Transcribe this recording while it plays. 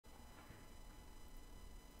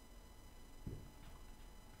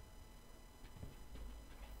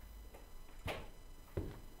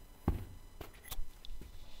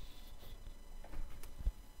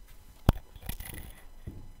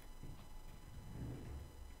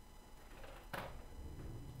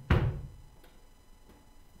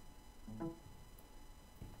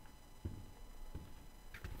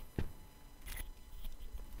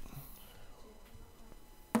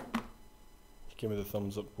Give me the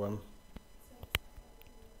thumbs up when.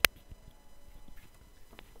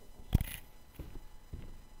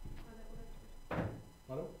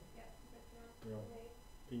 Hello?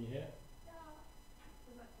 Can you hear?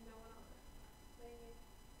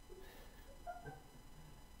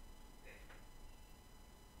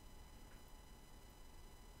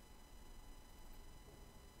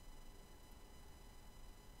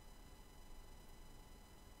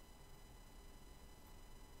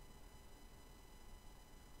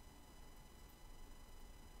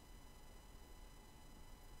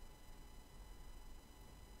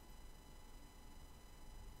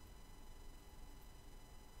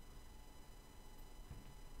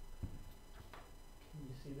 Can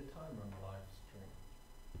you see the timer on the live stream?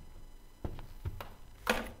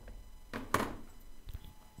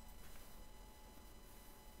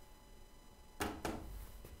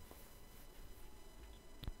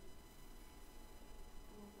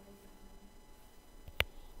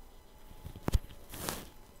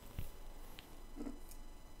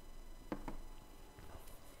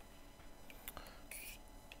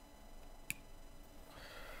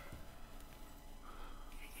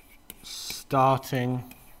 Starting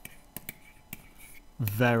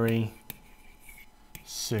very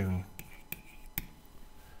soon.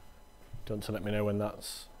 Do you want to let me know when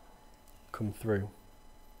that's come through?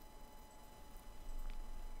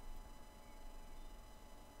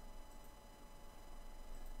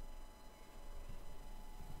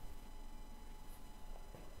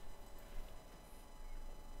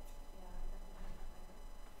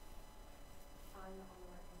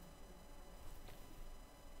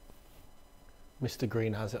 Mr.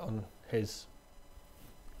 Green has it on his.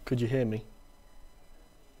 Could you hear me?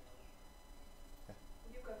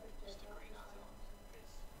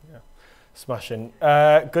 Yeah. Smashing.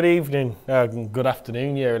 Good evening, good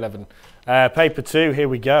afternoon, Year 11. Paper 2, here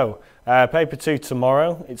we go. Paper 2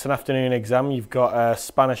 tomorrow. It's an afternoon exam. You've got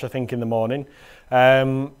Spanish, I think, in the morning.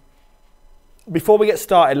 Before we get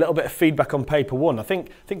started, a little bit of feedback on paper 1. I think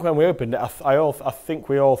when we opened it, I think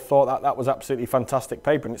we all thought that was absolutely fantastic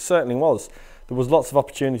paper, and it certainly was. There was lots of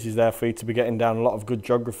opportunities there for you to be getting down a lot of good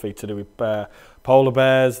geography to do with polar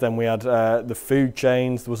bears. Then we had the food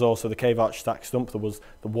chains. There was also the cave arch stack stump. There was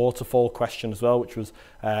the waterfall question as well, which was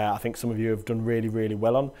I think some of you have done really, really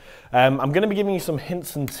well on. I'm going to be giving you some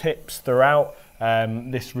hints and tips throughout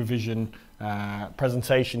this revision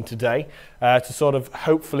presentation today to sort of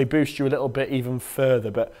hopefully boost you a little bit even further.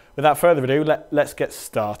 But without further ado, let's get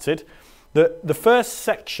started. The first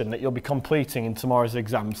section that you'll be completing in tomorrow's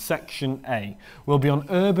exam, section A, will be on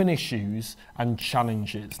urban issues and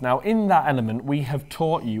challenges. Now, in that element, we have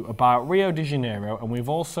taught you about Rio de Janeiro, and we've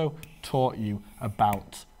also taught you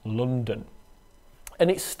about London. And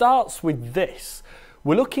it starts with this.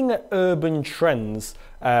 We're looking at urban trends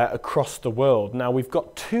across the world. Now, we've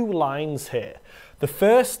got two lines here. The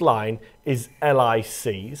first line is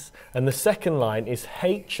LICs and the second line is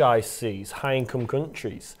HICs, high income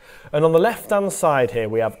countries. And on the left hand side here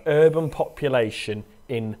we have urban population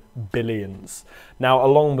in billions. Now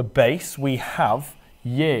along the base we have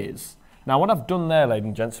years. Now what I've done there, ladies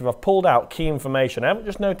and gents, is I've pulled out key information. I haven't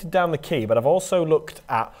just noted down the key, but I've also looked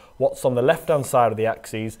at what's on the left hand side of the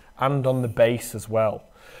axes and on the base as well.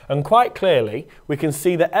 And quite clearly, we can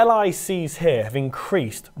see that LICs here have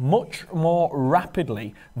increased much more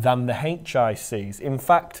rapidly than the HICs. In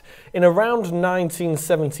fact, in around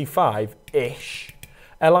 1975-ish,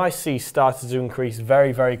 LICs started to increase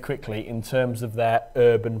very, very quickly in terms of their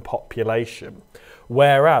urban population.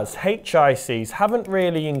 Whereas HICs haven't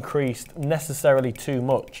really increased necessarily too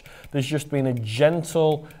much. There's just been a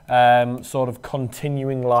gentle sort of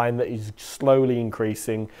continuing line that is slowly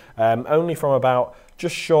increasing, only from about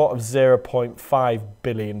just short of 0.5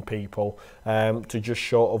 billion people to just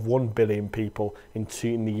short of 1 billion people in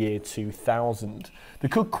the year 2000. There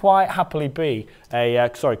could quite happily be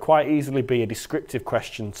quite easily be a descriptive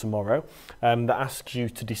question tomorrow that asks you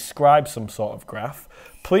to describe some sort of graph.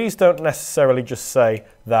 Please don't necessarily just say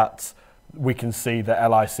that we can see that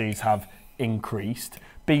LICs have increased.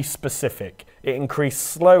 Be specific. It increased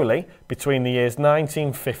slowly between the years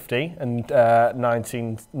 1950 and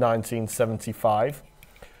 1975,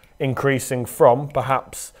 increasing from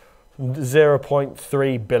perhaps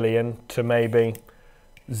 0.3 billion to maybe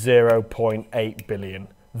 0.8 billion.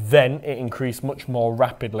 Then it increased much more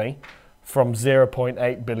rapidly from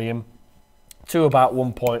 0.8 billion to about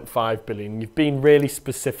 1.5 billion. You've been really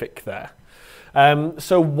specific there.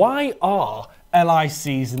 So why are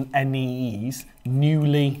LICs and NEEs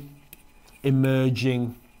newly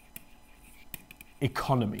emerging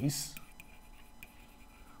economies?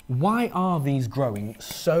 Why are these growing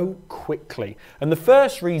so quickly? And the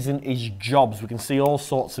first reason is jobs. We can see all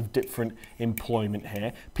sorts of different employment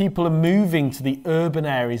here. People are moving to the urban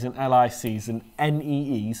areas and LICs and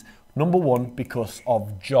NEEs, number one, because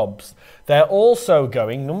of jobs. They're also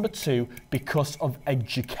going, number two, because of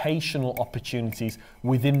educational opportunities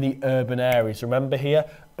within the urban areas. Remember here,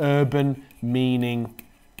 urban meaning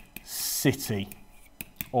city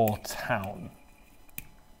or town.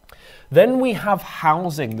 Then we have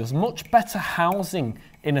housing. There's much better housing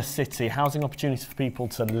in a city, housing opportunities for people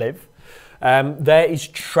to live. There is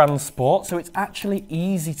transport, so it's actually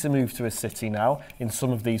easy to move to a city now in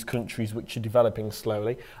some of these countries which are developing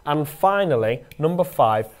slowly. And finally, number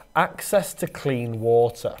 5, access to clean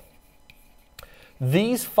water.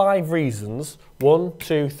 These 5 reasons, 1,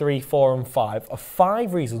 2, 3, 4 and 5, are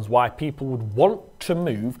 5 reasons why people would want to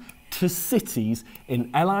move to cities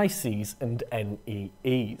in LICs and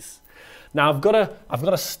NEEs. Now I've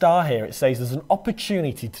got a star here. It says there's an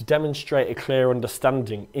opportunity to demonstrate a clear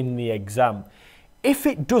understanding in the exam. If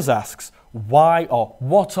it does ask why or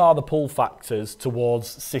what are the pull factors towards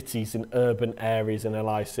cities in urban areas and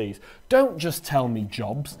LICs, don't just tell me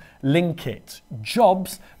jobs, link it.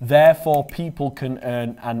 Jobs, therefore people can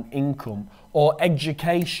earn an income, or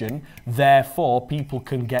education, therefore people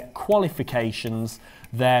can get qualifications,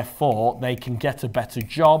 therefore they can get a better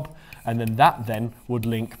job, and then that then would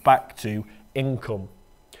link back to income.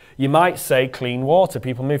 You might say clean water.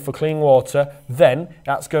 People move for clean water, then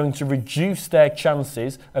that's going to reduce their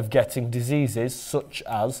chances of getting diseases such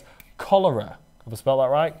as cholera. Have I spelled that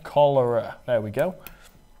right? Cholera. There we go.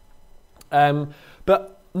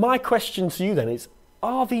 But my question to you then is,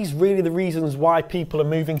 are these really the reasons why people are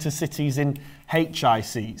moving to cities in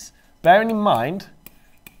HICs? Bearing in mind,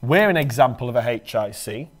 we're an example of a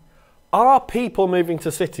HIC. Are people moving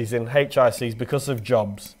to cities in HICs because of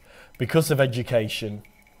jobs, because of education,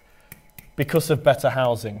 because of better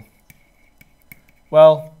housing?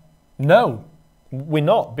 Well, no, we're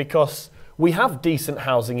not, because we have decent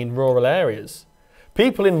housing in rural areas.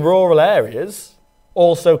 People in rural areas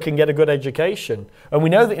also can get a good education. And we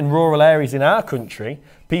know that in rural areas in our country,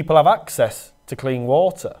 people have access to clean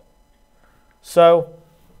water. So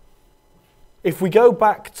if we go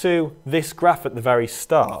back to this graph at the very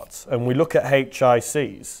start and we look at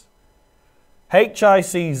HICs,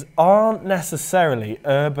 HICs aren't necessarily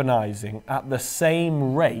urbanising at the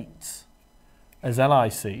same rate as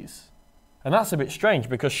LICs. And that's a bit strange,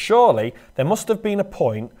 because surely there must have been a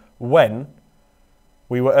point when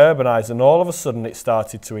we were urbanised and all of a sudden it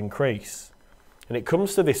started to increase. And it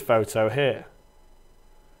comes to this photo here.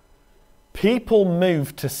 People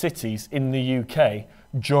moved to cities in the UK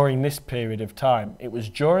during this period of time. It was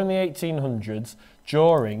during the 1800s,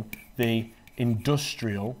 during the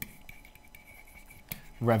Industrial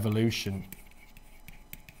Revolution.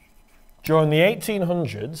 During the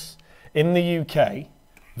 1800s, in the UK,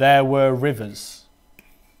 there were rivers,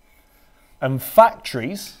 and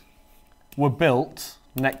factories were built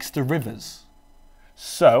next to rivers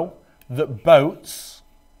so that boats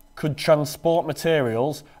could transport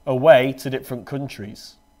materials away to different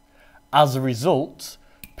countries. As a result,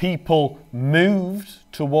 people moved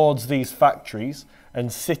towards these factories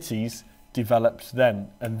and cities developed then,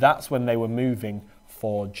 and that's when they were moving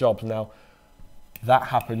for jobs. Now, that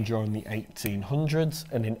happened during the 1800s,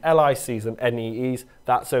 and in LICs and NEEs,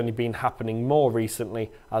 that's only been happening more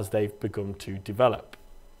recently as they've begun to develop.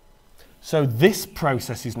 So this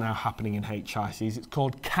process is now happening in HICs. It's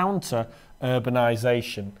called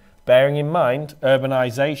counter-urbanisation. Bearing in mind,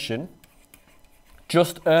 urbanisation,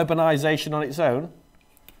 just urbanisation on its own,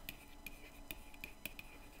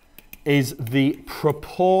 is the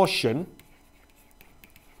proportion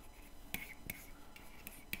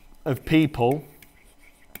of people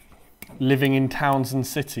living in towns and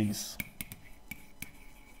cities.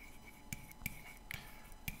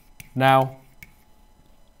 Now,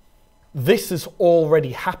 this has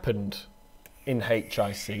already happened in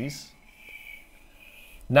HICs.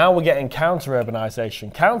 Now we're getting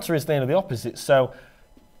counter-urbanisation. Counter is nearly the opposite. So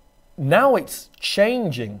now it's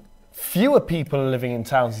changing. Fewer people are living in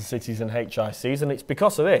towns and cities and HICs, and it's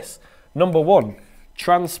because of this. Number 1,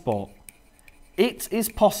 transport. It is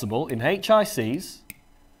possible in HICs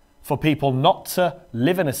for people not to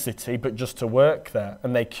live in a city but just to work there,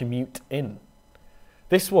 and they commute in.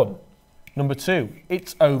 This one, number 2,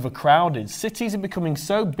 it's overcrowded. Cities are becoming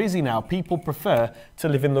so busy now, people prefer to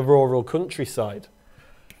live in the rural countryside.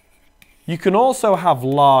 You can also have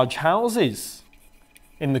large houses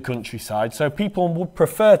in the countryside, so people would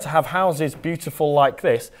prefer to have houses beautiful like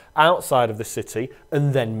this outside of the city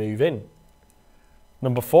and then move in.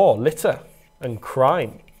 Number 4, litter and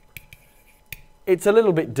crime. it's a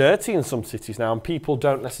little bit dirty in some cities now, and people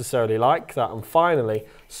don't necessarily like that. And finally,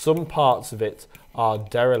 some parts of it are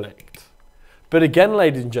derelict. But again,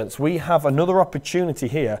 ladies and gents, we have another opportunity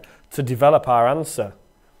here to develop our answer.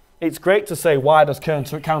 It's great to say, why does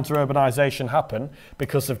counter-urbanisation happen?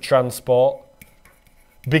 Because of transport,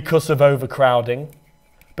 because of overcrowding.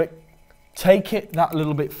 But take it that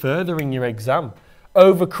little bit further in your exam.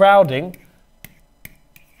 Overcrowding,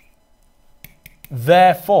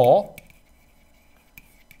 therefore,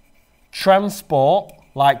 transport,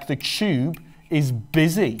 like the tube, is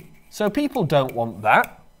busy. So people don't want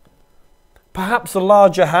that. Perhaps a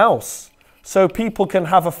larger house, so people can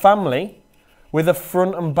have a family with a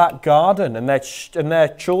front and back garden, and their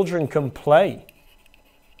children can play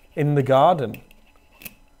in the garden.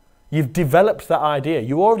 You've developed that idea.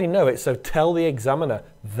 You already know it, so tell the examiner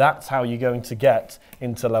that's how you're going to get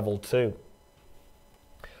into level 2.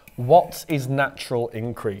 What is natural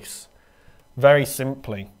increase? Very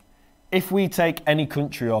simply, if we take any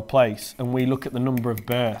country or place and we look at the number of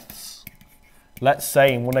births, let's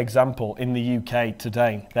say in one example, in the UK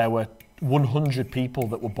today, there were 100 people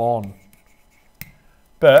that were born.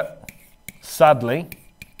 But sadly,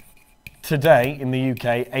 today in the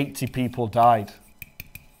UK, 80 people died.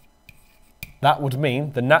 That would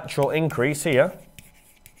mean the natural increase here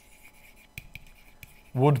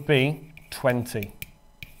would be 20.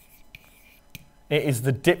 It is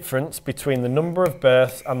the difference between the number of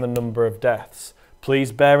births and the number of deaths.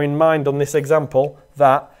 Please bear in mind on this example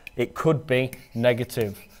that it could be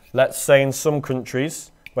negative. Let's say in some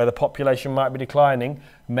countries where the population might be declining,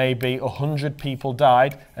 maybe 100 people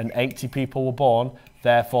died and 80 people were born,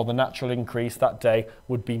 therefore the natural increase that day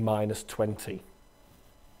would be minus 20.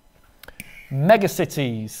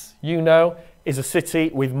 Megacities, you know, is a city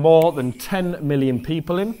with more than 10 million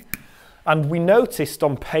people in. And we noticed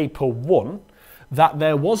on paper 1 that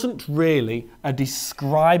there wasn't really a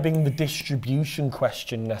describing the distribution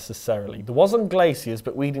question necessarily. There wasn't glaciers,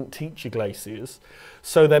 but we didn't teach you glaciers.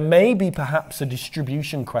 So there may be perhaps a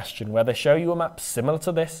distribution question where they show you a map similar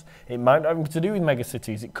to this. It might not have to do with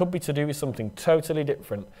megacities. It could be to do with something totally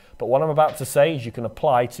different. But what I'm about to say is you can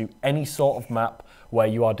apply to any sort of map where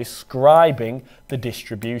you are describing the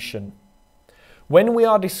distribution. When we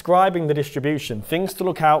are describing the distribution, things to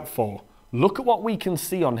look out for. Look at what we can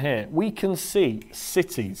see on here. We can see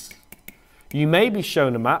cities. You may be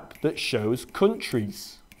shown a map that shows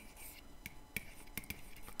countries.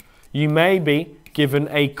 You may be given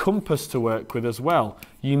a compass to work with as well.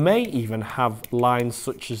 You may even have lines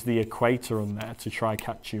such as the equator on there to try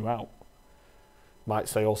catch you out. Might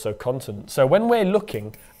say also continent. So when we're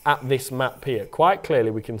looking at this map here, quite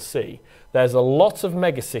clearly we can see there's a lot of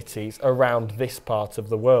megacities around this part of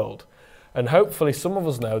the world. And hopefully some of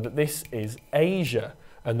us know that this is Asia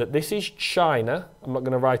and that this is China. I'm not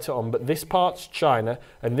going to write it on, but this part's China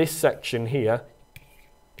and this section here,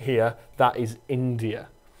 that is India.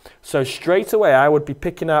 So straight away I would be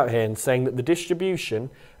picking out here and saying that the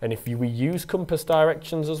distribution, and if we use compass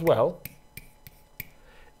directions as well,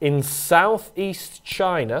 in southeast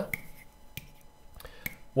China,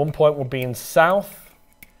 one point would be in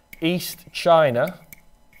southeast China,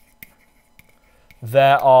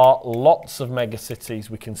 there are lots of megacities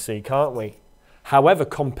we can see, can't we? However,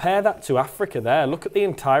 compare that to Africa there. Look at the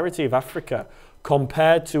entirety of Africa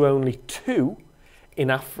compared to only 2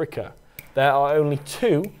 in Africa. There are only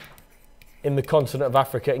 2 in the continent of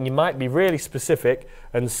Africa, and you might be really specific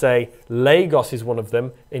and say Lagos is one of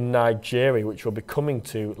them in Nigeria, which we'll be coming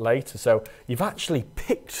to later. So you've actually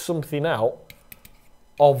picked something out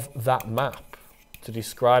of that map to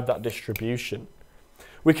describe that distribution.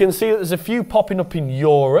 We can see that there's a few popping up in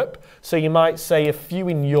Europe, so you might say a few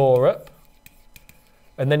in Europe.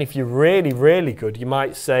 And then if you're really, really good, you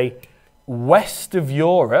might say west of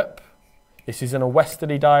Europe. This is in a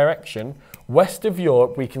westerly direction. West of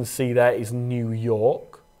Europe, we can see there is New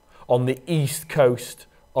York on the east coast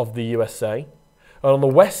of the USA. And on the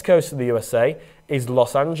west coast of the USA is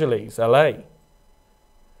Los Angeles, LA.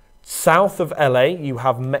 South of LA, you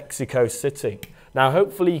have Mexico City. Now,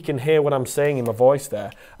 hopefully you can hear what I'm saying in my voice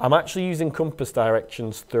there. I'm actually using compass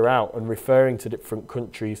directions throughout and referring to different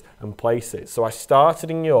countries and places. So I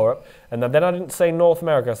started in Europe, and then I didn't say North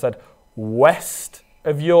America. I said west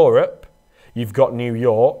of Europe, you've got New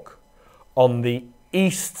York. On the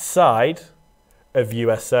east side of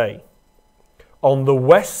USA. On the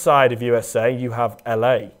west side of USA, you have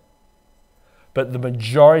LA. But the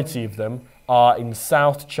majority of them are in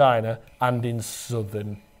South China and in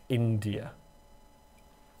southern India.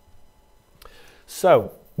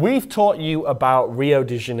 So, We've taught you about Rio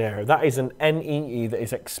de Janeiro. That is an NEE that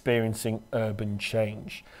is experiencing urban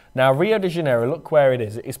change. Now, Rio de Janeiro, look where it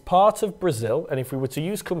is. It is part of Brazil, and if we were to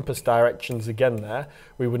use compass directions again there,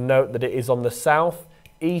 we would note that it is on the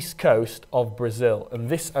southeast coast of Brazil, and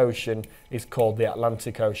this ocean is called the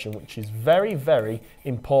Atlantic Ocean, which is very, very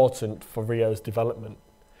important for Rio's development.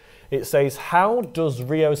 It says, how does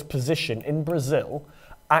Rio's position in Brazil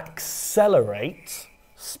accelerate,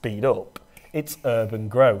 speed up, its urban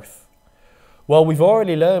growth? Well, we've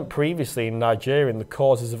already learned previously in Nigeria the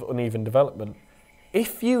causes of uneven development.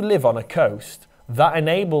 If you live on a coast, that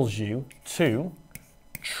enables you to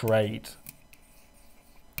trade.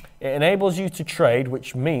 It enables you to trade,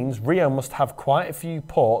 which means Rio must have quite a few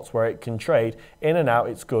ports where it can trade in and out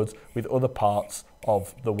its goods with other parts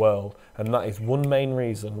of the world. And that is one main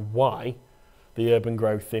reason why the urban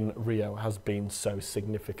growth in Rio has been so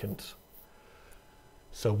significant.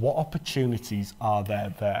 So what opportunities are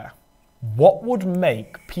there? What would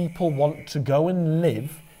make people want to go and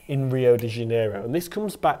live in Rio de Janeiro? And this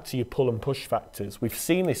comes back to your pull and push factors. We've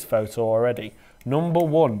seen this photo already. Number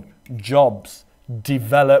one, jobs.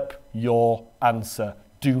 Develop your answer.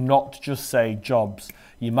 Do not just say jobs.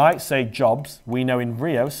 You might say jobs. We know in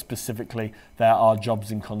Rio specifically there are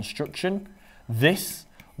jobs in construction. This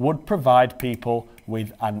would provide people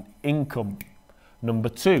with an income. Number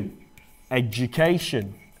two,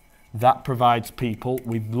 education. That provides people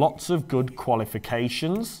with lots of good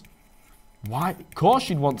qualifications. Why? Of course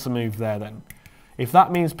you'd want to move there then. If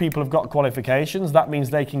that means people have got qualifications, that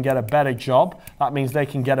means they can get a better job, that means they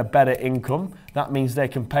can get a better income, that means they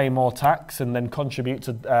can pay more tax and then contribute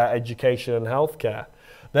to education and healthcare.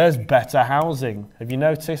 There's better housing. Have you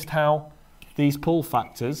noticed how these pull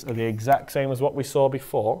factors are the exact same as what we saw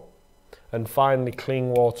before? And finally, clean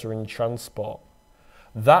water and transport.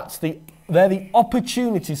 They're the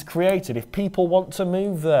opportunities created if people want to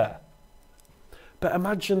move there. But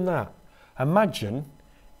imagine that. Imagine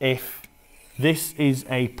if this is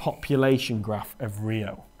a population graph of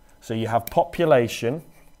Rio. So you have population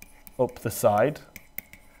up the side,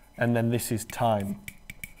 and then this is time.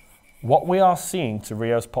 What we are seeing to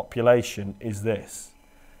Rio's population is this.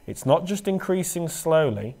 It's not just increasing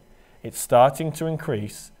slowly, it's starting to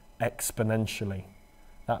increase exponentially.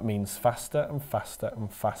 That means faster and faster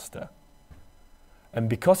and faster. And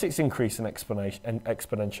because it's increasing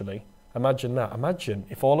exponentially, imagine that. Imagine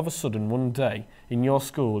if all of a sudden one day in your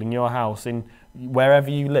school, in your house, in wherever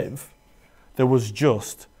you live, there was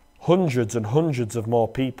just hundreds and hundreds of more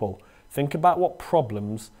people. Think about what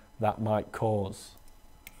problems that might cause.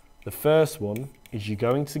 The first one is you're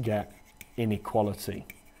going to get inequality.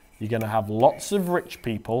 You're going to have lots of rich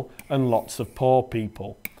people and lots of poor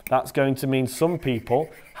people. That's going to mean some people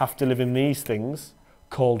have to live in these things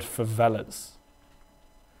called favelas.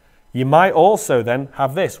 You might also then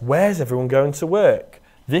have this. Where's everyone going to work?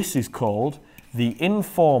 This is called the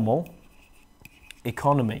informal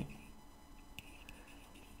economy.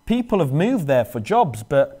 People have moved there for jobs,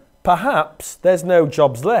 but perhaps there's no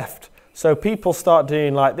jobs left. So people start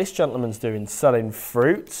doing like this gentleman's doing, selling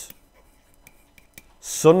fruit,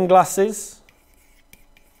 sunglasses,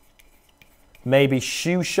 maybe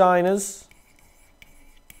shoe shiners,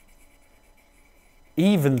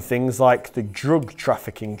 even things like the drug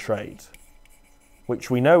trafficking trade, which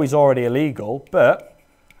we know is already illegal, but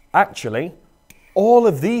actually all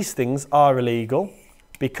of these things are illegal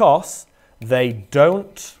because they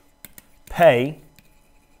don't pay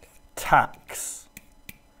tax.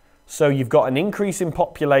 So you've got an increase in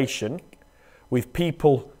population with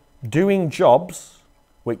people doing jobs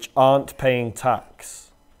which aren't paying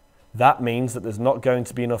tax. That means that there's not going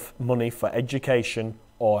to be enough money for education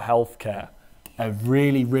or healthcare. A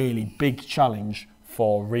really, really big challenge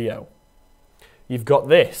for Rio. You've got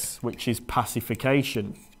this, which is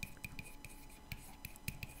pacification.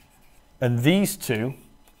 And these two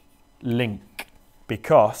link,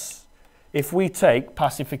 because if we take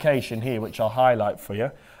pacification here, which I'll highlight for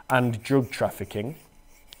you, and drug trafficking,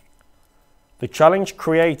 the challenge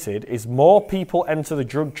created is more people enter the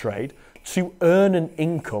drug trade to earn an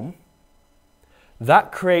income.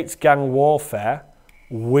 That creates gang warfare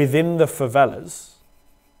within the favelas.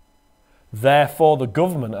 Therefore, the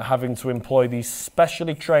government are having to employ these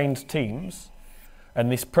specially trained teams,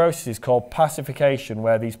 and this process is called pacification,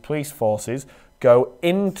 where these police forces go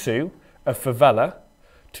into a favela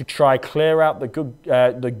to try clear out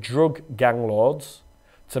the drug gang lords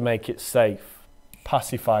to make it safe,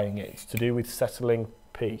 pacifying it. It's to do with settling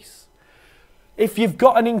peace. If you've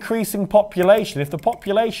got an increasing population, if the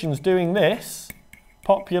population's doing this,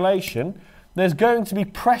 there's going to be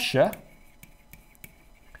pressure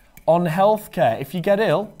on healthcare. If you get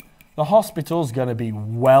ill, the hospital's going to be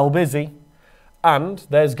well busy, and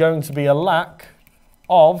there's going to be a lack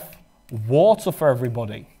of water for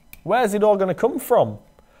everybody. Where's it all going to come from?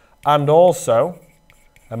 And also,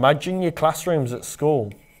 imagine your classrooms at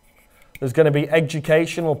school. There's going to be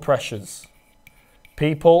educational pressures.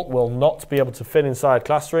 People will not be able to fit inside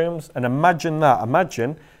classrooms. And imagine that.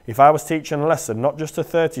 Imagine if I was teaching a lesson, not just to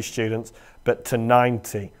 30 students, but to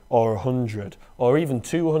 90 or 100 or even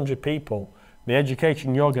 200 people. The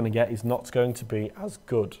education you're going to get is not going to be as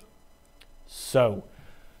good. So,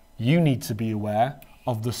 you need to be aware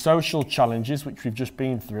of the social challenges which we've just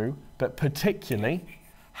been through, but particularly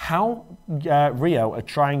how Rio are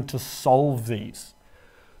trying to solve these.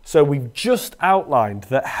 So we've just outlined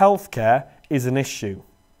that healthcare is an issue.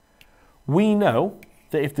 We know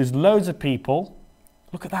that if there's loads of people,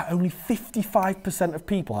 look at that, only 55% of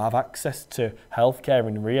people have access to healthcare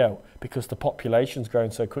in Rio because the population's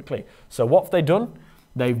growing so quickly. So what have they done?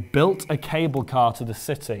 They've built a cable car to the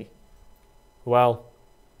city. Well,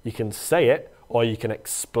 you can say it or you can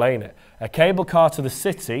explain it. A cable car to the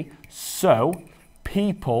city so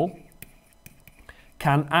people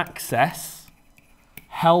can access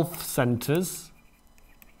health centres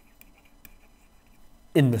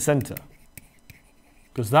in the centre,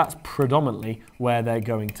 because that's predominantly where they're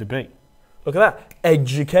going to be. Look at that,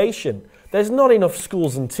 education. There's not enough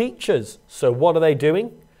schools and teachers, so what are they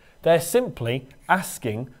doing? They're simply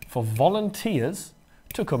asking for volunteers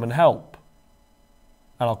to come and help.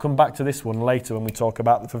 And I'll come back to this one later when we talk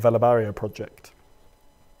about the Favela Barrio project.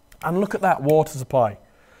 And look at that water supply.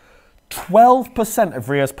 12% of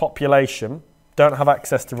Rio's population don't have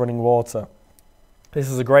access to running water. This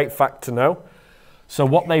is a great fact to know. So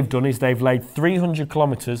what they've done is they've laid 300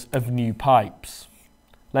 kilometres of new pipes.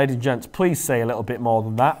 Ladies and gents, please say a little bit more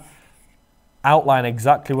than that. Outline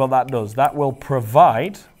exactly what that does. That will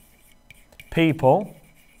provide people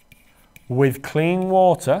with clean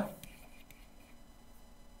water,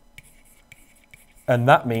 and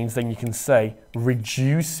that means then you can say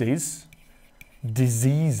reduces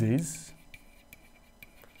diseases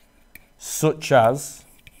such as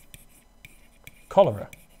cholera.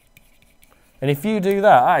 And if you do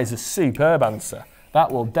that, that is a superb answer.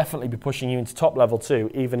 That will definitely be pushing you into top level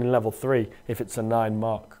 2, even in level 3, if it's a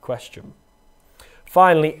 9-mark question.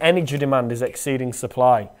 Finally, energy demand is exceeding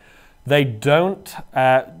supply. Demand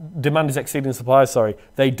is exceeding supply, sorry.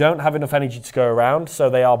 They don't have enough energy to go around,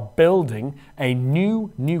 so they are building a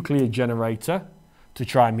new nuclear generator to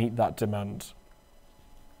try and meet that demand.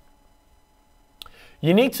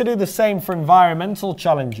 You need to do the same for environmental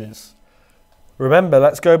challenges. Remember,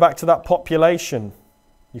 let's go back to that population.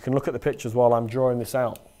 You can look at the pictures while I'm drawing this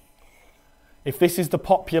out. If this is the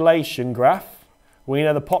population graph, we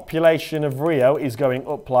know the population of Rio is going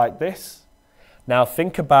up like this. Now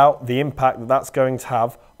think about the impact that that's going to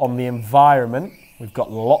have on the environment. We've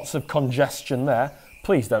got lots of congestion there.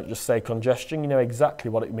 Please don't just say congestion, you know exactly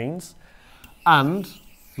what it means. And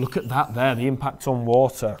look at that there, the impact on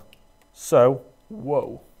water. So,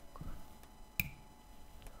 whoa.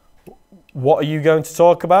 What are you going to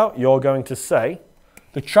talk about? You're going to say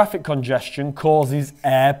the traffic congestion causes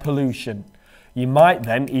air pollution. You might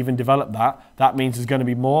then even develop that. That means there's going to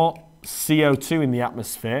be more CO2 in the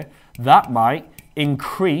atmosphere. That might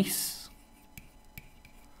increase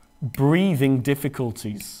breathing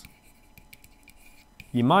difficulties.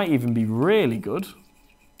 You might even be really good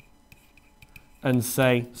and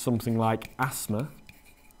say something like asthma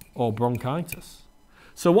or bronchitis.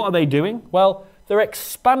 So what are they doing? Well, they're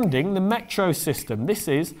expanding the metro system. This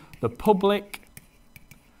is the public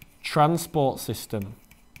transport system.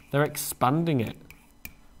 They're expanding it.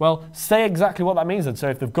 Well, say exactly what that means then. So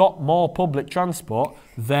if they've got more public transport,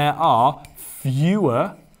 there are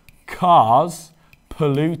fewer cars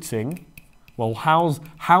polluting. Well,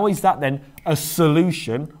 how is that then a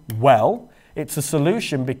solution? Well, it's a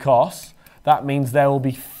solution because that means there will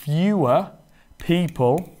be fewer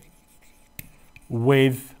people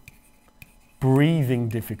with breathing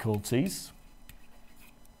difficulties,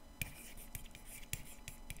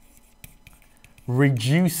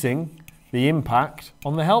 reducing the impact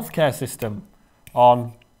on the healthcare system,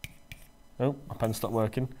 on the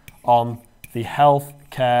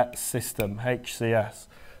healthcare system, HCS.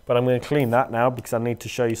 But I'm going to clean that now because I need to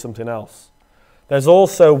show you something else. There's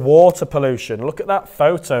also water pollution. Look at that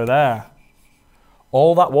photo there.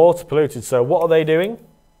 All that water polluted. So what are they doing?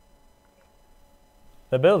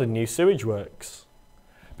 They're building new sewage works.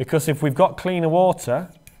 Because if we've got cleaner water,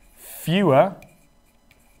 fewer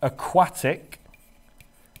aquatic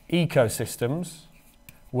ecosystems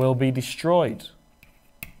will be destroyed.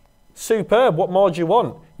 Superb. What more do you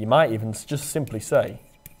want? You might even just simply say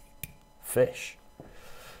fish.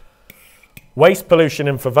 Waste pollution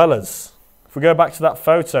in favelas. If we go back to that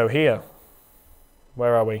photo here,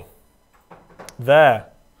 where are we? There.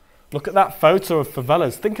 Look at that photo of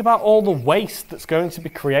favelas. Think about all the waste that's going to be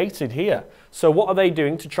created here. So what are they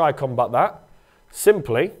doing to try combat that?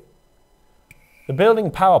 Simply, they're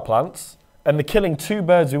building power plants, and they're killing two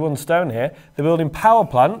birds with one stone here. They're building power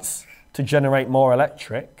plants to generate more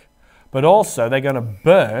electric, but also they're going to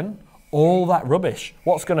burn all that rubbish.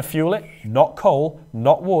 What's going to fuel it? Not coal,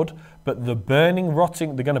 not wood, but they're going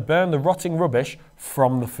to burn the rotting rubbish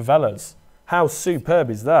from the favelas. How superb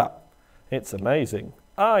is that? It's amazing.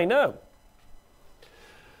 I know.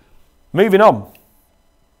 Moving on.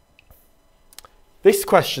 This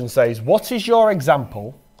question says, what is your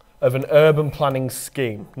example of an urban planning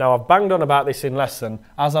scheme? Now, I've banged on about this in lesson,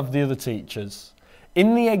 as have the other teachers.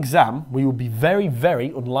 In the exam, we will be very, very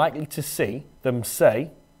unlikely to see them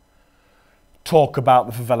say, talk about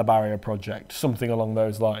the Favela Barrier Project, something along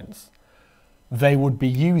those lines. They would be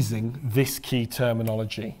using this key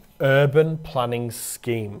terminology, urban planning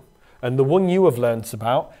scheme. And the one you have learnt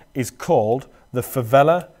about is called the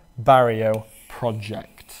Favela Barrier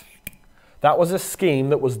Project. That was a scheme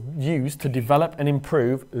that was used to develop and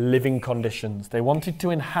improve living conditions. They wanted to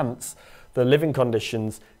enhance the living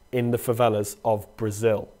conditions in the favelas of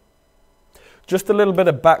Brazil. Just a little bit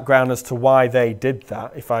of background as to why they did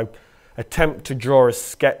that. If I attempt to draw a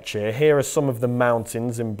sketch here, here are some of the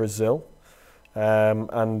mountains in Brazil.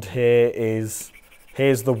 And here's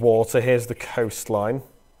the water, here's the coastline.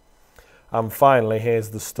 And finally, here's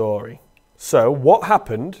the story. So what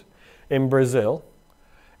happened in Brazil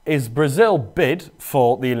is Brazil bid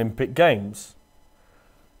for the Olympic Games.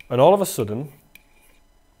 And all of a sudden,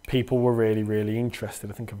 people were really, really interested.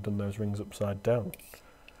 I think I've done those rings upside down.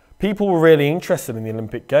 People were really interested in the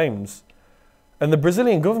Olympic Games. And the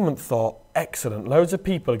Brazilian government thought, excellent, loads of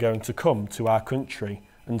people are going to come to our country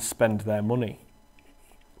and spend their money.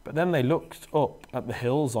 But then they looked up at the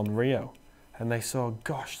hills on Rio and they saw,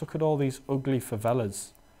 gosh, look at all these ugly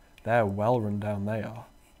favelas. They're well run down, they are.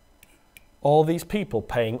 All these people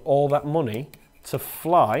paying all that money to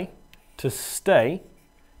fly, to stay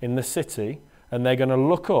in the city, and they're going to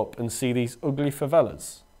look up and see these ugly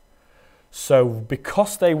favelas. So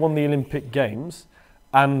because they won the Olympic Games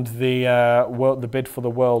and the bid for the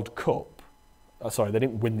World Cup, sorry, they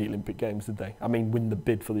didn't win the Olympic Games, did they? I mean, win the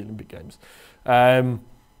bid for the Olympic Games.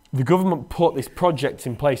 The government put this project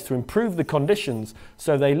in place to improve the conditions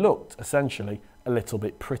so they looked essentially a little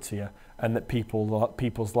bit prettier and that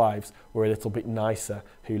people's lives were a little bit nicer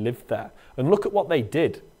who lived there. And look at what they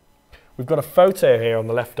did. We've got a photo here on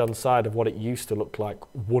the left-hand side of what it used to look like,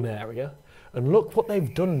 one area. And look what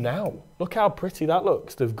they've done now. Look how pretty that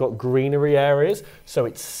looks. They've got greenery areas, so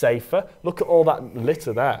it's safer. Look at all that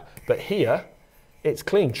litter there. But here, it's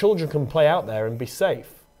clean. Children can play out there and be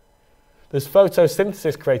safe. There's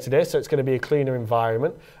photosynthesis created here, so it's going to be a cleaner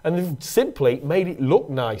environment. And they've simply made it look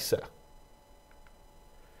nicer.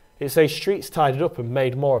 It's a streets tidied up and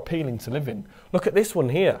made more appealing to live in. Look at this one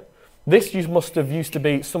here. This must have used to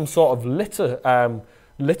be some sort of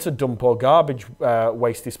litter dump or garbage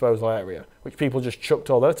waste disposal area, which people just chucked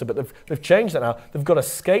all the litter. But they've changed that now. They've got a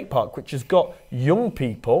skate park, which has got young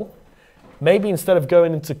people, maybe instead of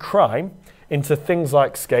going into crime, into things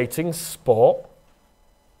like skating, sport,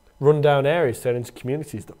 run-down areas turn into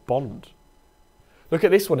communities that bond. Look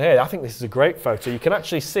at this one here. I think this is a great photo. You can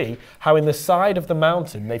actually see how in the side of the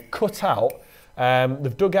mountain they've cut out,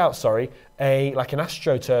 they've dug out, sorry, like an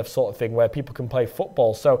astroturf sort of thing where people can play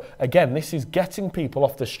football. So again, this is getting people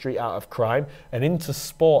off the street out of crime and into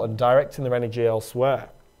sport and directing their energy elsewhere.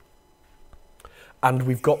 And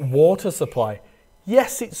we've got water supply.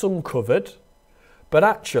 Yes, it's uncovered, but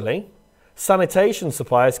actually sanitation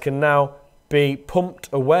supplies can now be pumped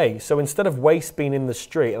away. So instead of waste being in the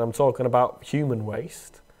street, and I'm talking about human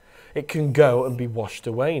waste, it can go and be washed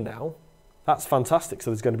away now. That's fantastic.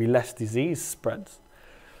 So there's going to be less disease spreads.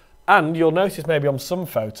 And you'll notice maybe on some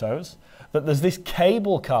photos that there's this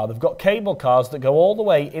cable car. They've got cable cars that go all the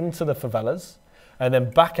way into the favelas and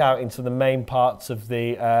then back out into the main parts of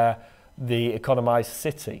the economized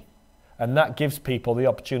city. And that gives people the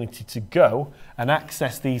opportunity to go and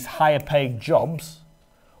access these higher paid jobs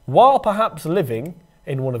while perhaps living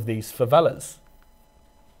in one of these favelas.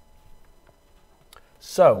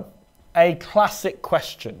 So, a classic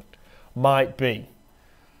question might be,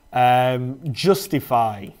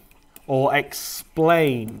 justify or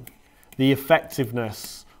explain the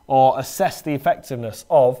effectiveness or assess the effectiveness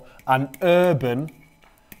of an urban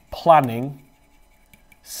planning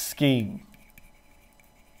scheme.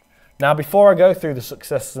 Now, before I go through the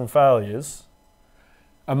successes and failures,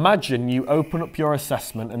 imagine you open up your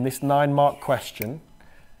assessment and this 9-mark question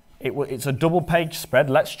It's a double page spread.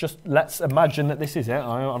 Let's imagine that this is it.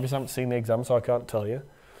 I obviously haven't seen the exam, so I can't tell you.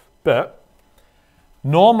 But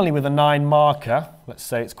normally with a 9 marker, let's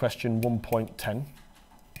say it's question 1.10,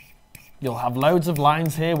 you'll have loads of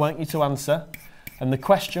lines here, won't you, to answer? And the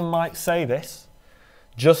question might say this: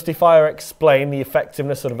 justify or explain the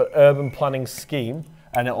effectiveness of an urban planning scheme.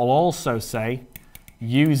 And it will also say,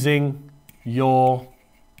 using your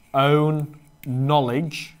own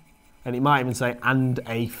knowledge, and it might even say, and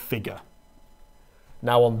a figure.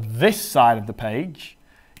 Now on this side of the page,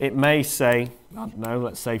 it may say, I don't know,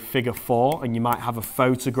 let's say figure 4, and you might have a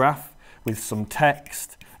photograph with some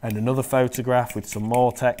text, and another photograph with some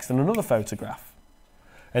more text, and another photograph.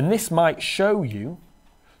 And this might show you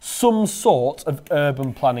some sort of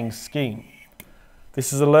urban planning scheme.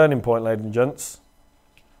 This is a learning point, ladies and gents.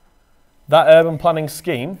 That urban planning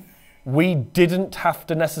scheme, we didn't have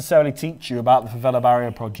to necessarily teach you about the Favela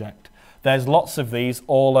Barrier Project. There's lots of these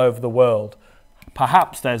all over the world.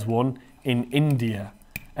 Perhaps there's one in India,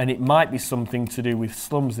 and it might be something to do with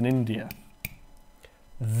slums in India.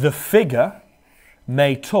 The figure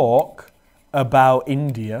may talk about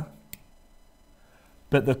India,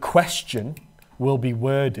 but the question will be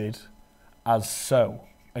worded as so,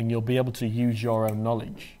 and you'll be able to use your own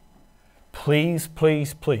knowledge. Please,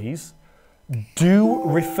 please, please, do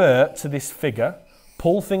refer to this figure,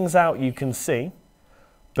 pull things out you can see,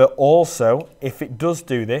 but also, if it does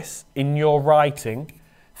do this, in your writing,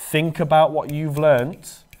 think about what you've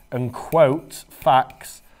learnt and quote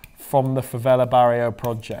facts from the Favela Barrier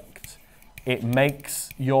Project. It makes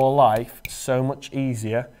your life so much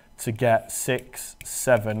easier to get 6,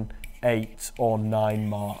 7, 8 or 9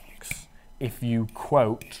 marks if you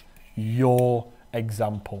quote your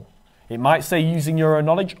example. It might say using your own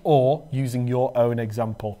knowledge or using your own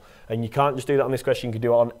example. And you can't just do that on this question, you can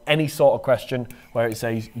do it on any sort of question where it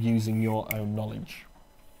says using your own knowledge.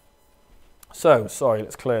 So, sorry,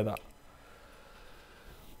 let's clear that.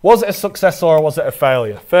 Was it a success or was it a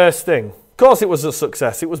failure? First thing, of course it was a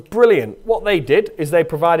success. It was brilliant. What they did is they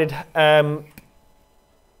provided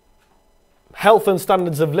health and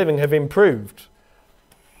standards of living have improved.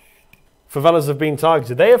 Favelas have been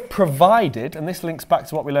targeted. They have provided, and this links back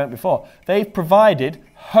to what we learned before, they've provided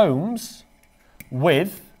homes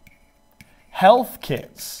with health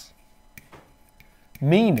kits,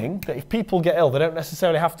 meaning that if people get ill, they don't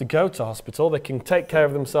necessarily have to go to hospital. They can take care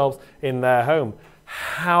of themselves in their home.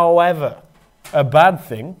 However, a bad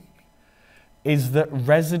thing is that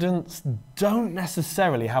residents don't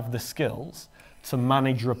necessarily have the skills to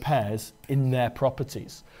manage repairs in their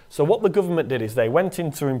properties. So what the government did is they went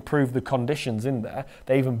in to improve the conditions in there.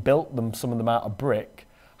 They even built some of them out of brick.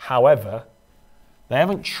 However, they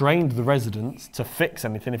haven't trained the residents to fix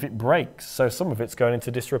anything if it breaks. So some of it's going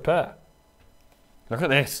into disrepair. Look at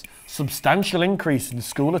this. Substantial increase in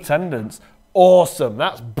school attendance. Awesome.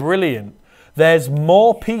 That's brilliant. There's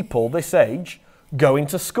more people this age going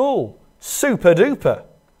to school. Super duper.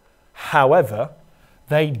 However,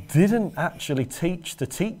 they didn't actually teach the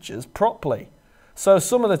teachers properly. So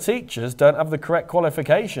some of the teachers don't have the correct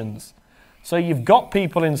qualifications. So you've got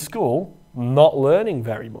people in school not learning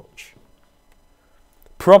very much.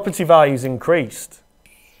 Property values increased.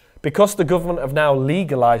 Because the government have now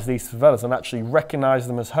legalised these favelas and actually recognised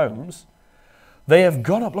them as homes, they have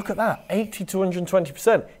gone up, look at that, 80 to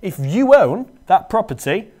 120%. If you own that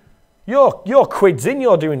property, your quid's in,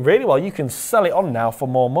 you're doing really well. You can sell it on now for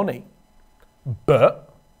more money.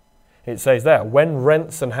 But it says there, when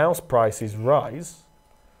rents and house prices rise,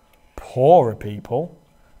 poorer people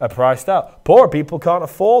are priced out. Poorer people can't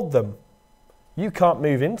afford them. You can't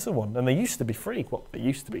move into one. And they used to be free. Well, they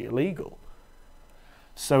used to be illegal.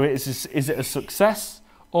 So is it a success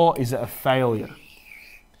or is it a failure?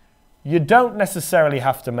 You don't necessarily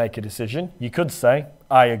have to make a decision. You could say,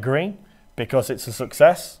 I agree, because it's a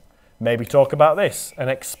success. Maybe talk about this and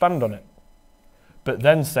expand on it. But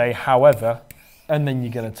then say, however, and then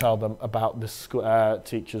you're going to tell them about the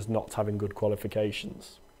teachers not having good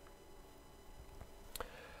qualifications.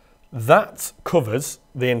 That covers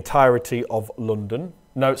the entirety of London.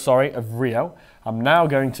 No, sorry, of Rio. I'm now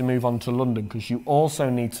going to move on to London because you also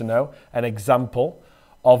need to know an example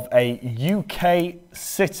of a UK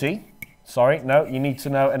city. Sorry, no, you need to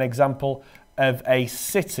know an example of a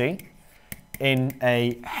city in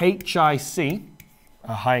a HIC,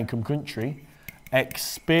 a high-income country,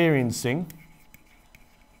 experiencing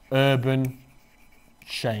urban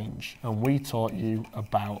change. And we taught you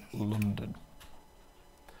about London.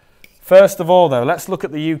 First of all, though, let's look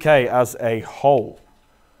at the UK as a whole.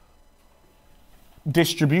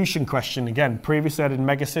 Distribution question again. Previously I did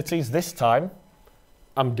megacities. This time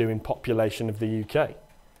I'm doing population of the UK.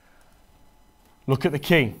 Look at the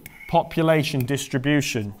key. population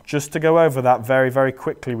distribution, just to go over that very, very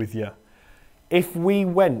quickly with you. If we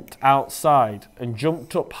went outside and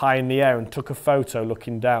jumped up high in the air and took a photo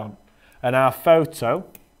looking down, and our photo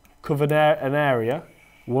covered an area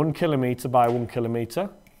 1 kilometre by 1 kilometre,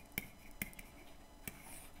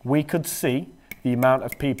 we could see the amount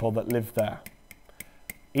of people that live there.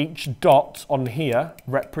 Each dot on here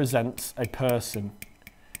represents a person.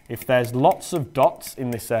 If there's lots of dots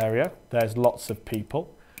in this area, there's lots of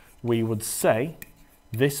people. We would say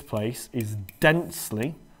this place is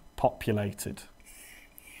densely populated.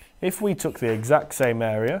 If we took the exact same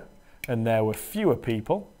area and there were fewer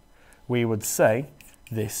people, we would say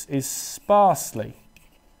this is sparsely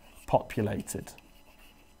populated.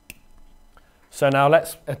 So now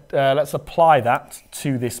let's apply that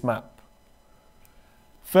to this map.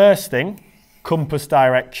 First thing, compass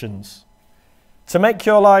directions. To make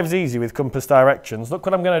your lives easy with compass directions, look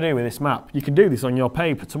what I'm going to do with this map. You can do this on your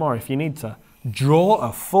paper tomorrow if you need to. Draw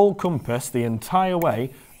a full compass the entire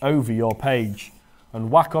way over your page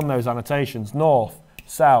and whack on those annotations: north,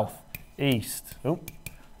 south, east,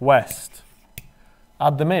 west.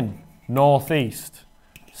 Add them in: northeast,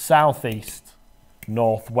 southeast,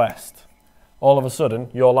 northwest. All of a sudden,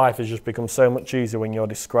 your life has just become so much easier when you're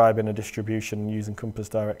describing a distribution using compass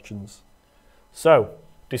directions. So,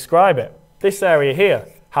 describe it. This area here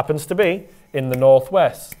happens to be in the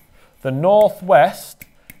northwest. The northwest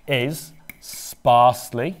is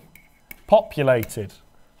sparsely populated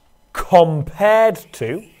compared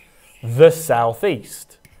to the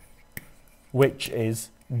southeast, which is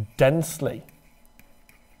densely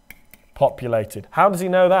populated. How does he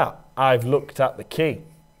know that? I've looked at the key.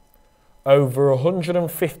 Over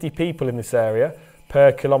 150 people in this area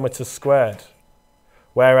per kilometre squared.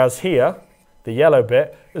 Whereas here, the yellow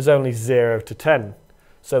bit is only 0 to 10.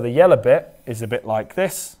 So the yellow bit is a bit like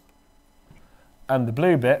this, and the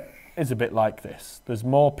blue bit is a bit like this. There's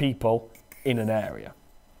more people in an area.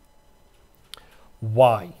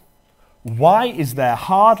 Why? Why is there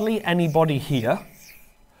hardly anybody here,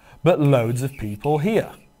 but loads of people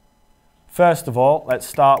here? First of all, let's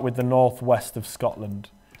start with the northwest of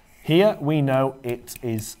Scotland. Here we know it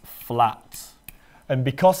is flat. And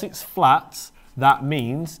because it's flat, that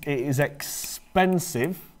means it is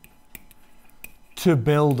expensive to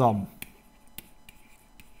build on.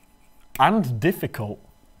 And difficult.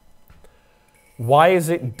 Why is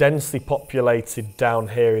it densely populated down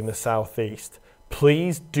here in the southeast?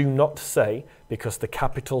 Please do not say because the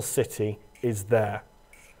capital city is there.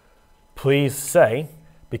 Please say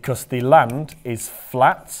because the land is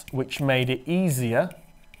flat, which made it easier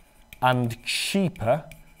and cheaper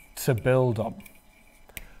to build on.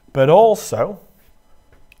 But also,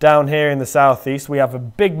 down here in the southeast, we have a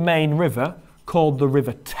big main river called the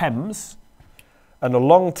River Thames. And a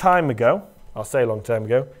long time ago, I'll say a long time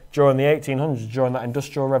ago, during the 1800s, during that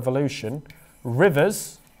Industrial Revolution,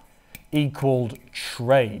 rivers equaled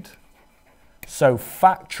trade. So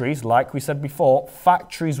factories, like we said before,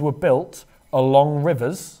 factories were built along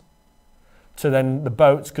rivers, so then the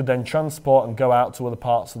boats could then transport and go out to other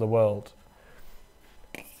parts of the world.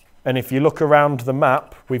 And if you look around the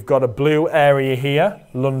map, we've got a blue area here.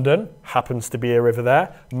 London happens to be a river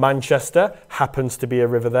there. Manchester happens to be a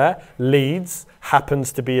river there. Leeds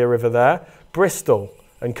happens to be a river there. Bristol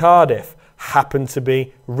and Cardiff happen to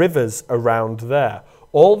be rivers around there.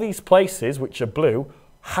 All these places which are blue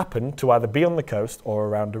happen to either be on the coast or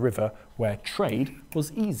around a river where trade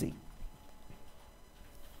was easy.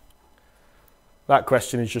 That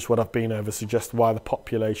question is just what I've been over, suggests why the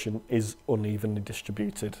population is unevenly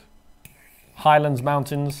distributed. Highlands,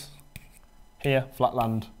 mountains, here,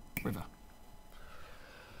 flatland, river.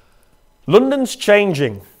 London's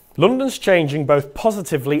changing. London's changing both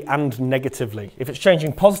positively and negatively. If it's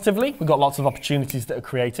changing positively, we've got lots of opportunities that are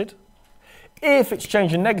created. If it's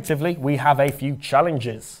changing negatively, we have a few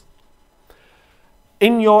challenges.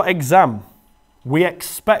 In your exam, we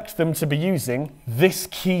expect them to be using this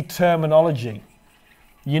key terminology.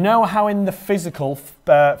 You know how in the physical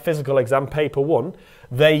exam, paper 1,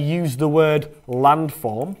 they used the word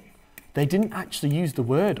landform? They didn't actually use the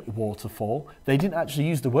word waterfall. They didn't actually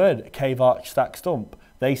use the word cave, arch, stack, stump.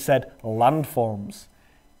 They said landforms.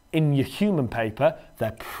 In your human paper,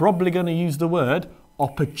 they're probably going to use the word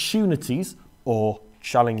opportunities or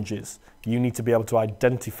challenges. You need to be able to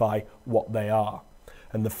identify what they are.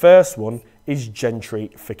 And the first one is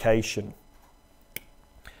gentrification.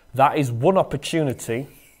 That is one opportunity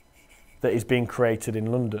that is being created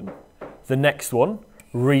in London. The next one,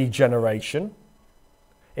 regeneration,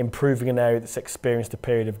 improving an area that's experienced a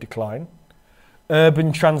period of decline.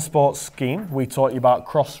 Urban transport scheme, we taught you about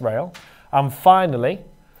Crossrail. And finally,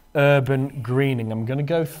 urban greening. I'm going to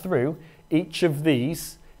go through each of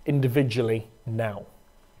these individually now.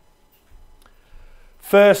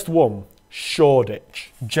 First one,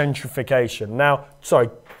 Shoreditch, gentrification. Now, sorry,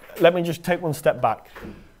 let me just take one step back.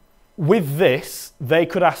 With this, they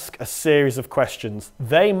could ask a series of questions.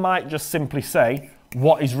 They might just simply say,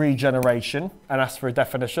 what is regeneration? And ask for a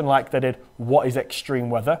definition like they did, what is extreme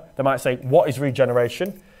weather? They might say, what is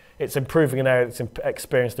regeneration? It's improving an area that's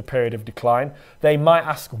experienced a period of decline. They might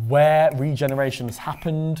ask where regeneration has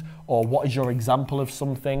happened, or what is your example of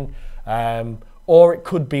something? Or it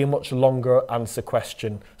could be a much longer answer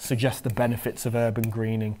question, suggest the benefits of urban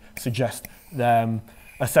greening, suggest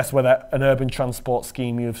assess whether an urban transport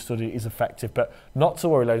scheme you've studied is effective. But not to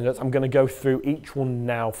worry, ladies and gentlemen, I'm going to go through each one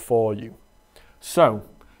now for you. So,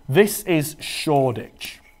 this is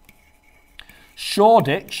Shoreditch.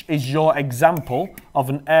 Shoreditch is your example of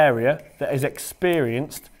an area that has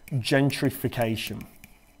experienced gentrification.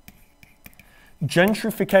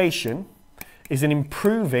 Gentrification is an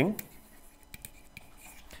improving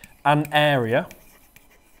an area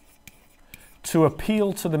to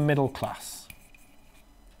appeal to the middle class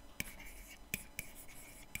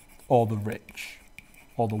or the rich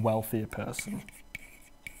or the wealthier person.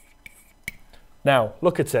 Now,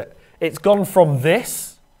 look at it. It's gone from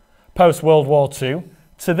this, post-World War II,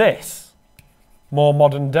 to this, more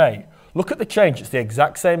modern day. Look at the change. It's the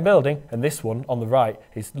exact same building, and this one on the right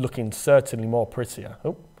is looking certainly more prettier.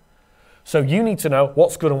 Oh. So you need to know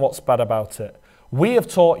what's good and what's bad about it. We have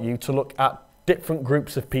taught you to look at different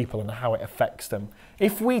groups of people and how it affects them.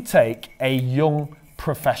 If we take a young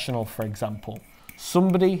professional, for example,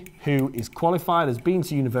 somebody who is qualified, has been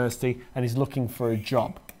to university, and is looking for a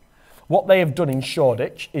job, what they have done in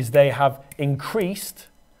Shoreditch is they have increased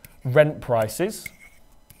rent prices.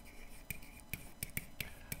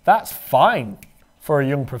 That's fine for a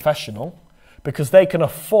young professional because they can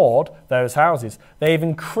afford those houses. They've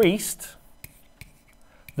increased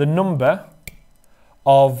the number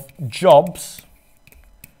of jobs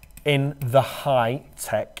in the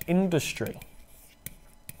high-tech industry.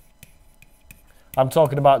 I'm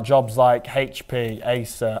talking about jobs like HP,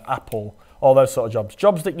 Acer, Apple, all those sort of jobs.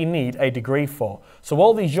 Jobs that you need a degree for. So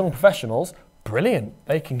all these young professionals, brilliant,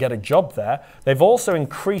 they can get a job there. They've also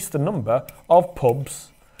increased the number of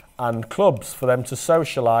pubs and clubs for them to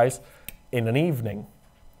socialise in an evening.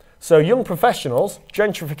 So young professionals,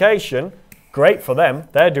 gentrification, great for them.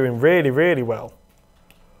 They're doing really, really well.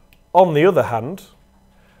 On the other hand,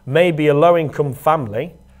 maybe a low-income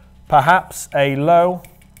family, perhaps a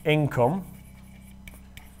low-income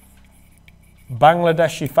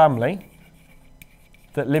Bangladeshi family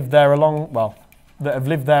that lived there that have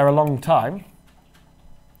lived there a long time.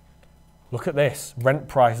 Look at this, rent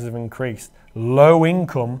prices have increased.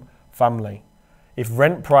 Low-income family. If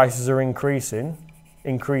rent prices are increasing,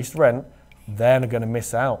 increased rent, they're going to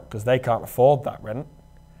miss out because they can't afford that rent.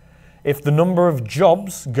 If the number of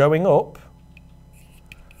jobs going up,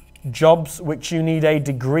 jobs which you need a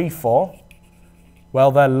degree for,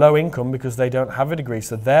 well, they're low income because they don't have a degree,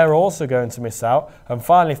 so they're also going to miss out. And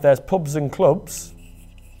finally, if there's pubs and clubs,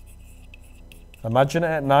 imagine it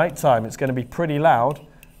at night time, it's going to be pretty loud,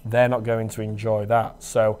 they're not going to enjoy that.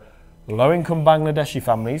 So low-income Bangladeshi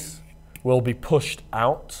families will be pushed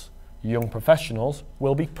out, young professionals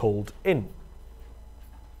will be pulled in.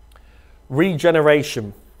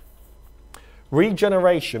 Regeneration.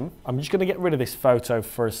 Regeneration, I'm just going to get rid of this photo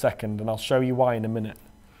for a second and I'll show you why in a minute.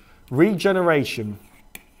 Regeneration,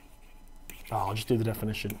 I'll just do the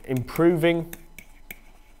definition. Improving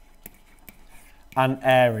an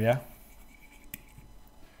area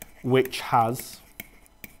which has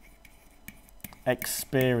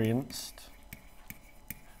experienced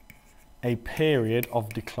a period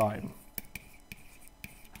of decline.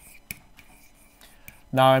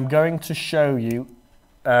 Now I'm going to show you,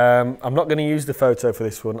 I'm not going to use the photo for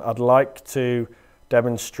this one. I'd like to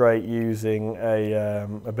demonstrate using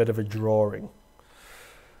a bit of a drawing.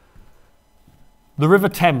 The River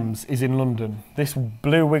Thames is in London. This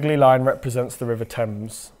blue wiggly line represents the River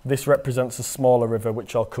Thames. This represents a smaller river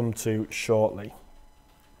which I'll come to shortly.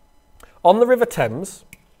 On the River Thames,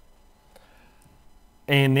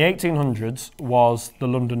 in the 1800s, was the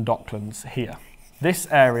London Docklands here. This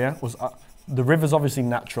area was, the river's obviously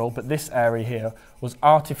natural, but this area here was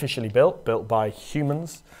artificially built by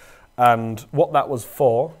humans. And what that was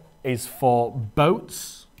for is for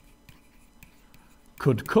boats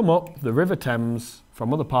could come up the River Thames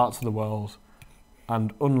from other parts of the world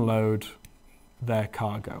and unload their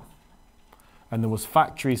cargo. And there was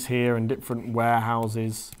factories here and different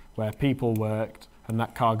warehouses where people worked and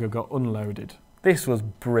that cargo got unloaded. This was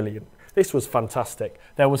brilliant. This was fantastic.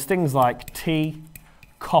 There was things like tea,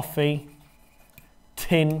 coffee,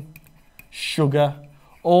 tin, sugar,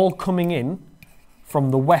 all coming in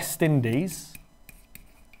from the West Indies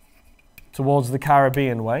towards the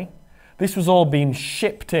Caribbean way. This was all being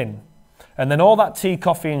shipped in, and then all that tea,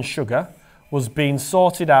 coffee and sugar was being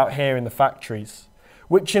sorted out here in the factories,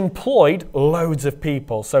 which employed loads of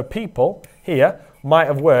people. So people here might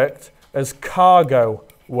have worked as cargo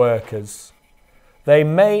workers. They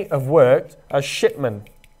may have worked as shipmen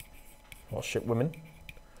or shipwomen,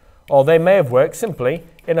 or they may have worked simply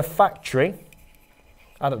in a factory,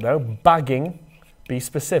 I don't know, bagging, be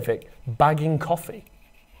specific, bagging coffee.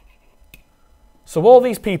 So all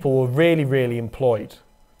these people were really, really employed.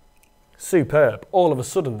 Superb. All of a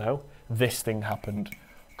sudden though, this thing happened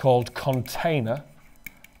called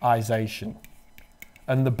containerization.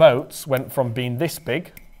 And the boats went from being this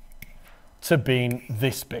big to being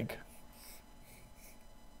this big.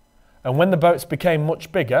 And when the boats became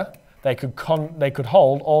much bigger, they could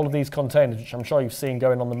hold all of these containers, which I'm sure you've seen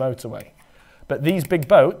going on the motorway. But these big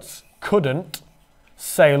boats couldn't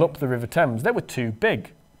sail up the River Thames. They were too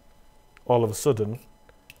big. All of a sudden,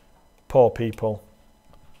 poor people,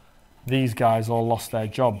 these guys all lost their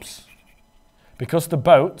jobs. Because the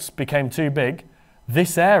boats became too big,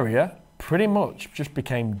 this area pretty much just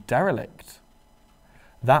became derelict.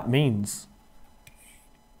 That means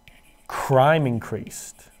crime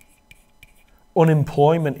increased.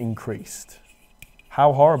 Unemployment increased.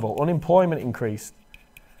 How horrible. Unemployment increased.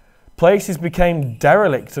 Places became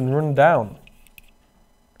derelict and run down.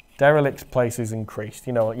 Derelict places increased.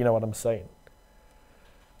 You know what I'm saying.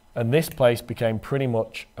 And this place became pretty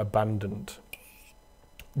much abandoned.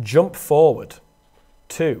 Jump forward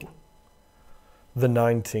to the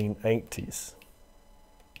 1980s.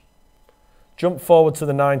 Jump forward to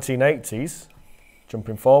the 1980s.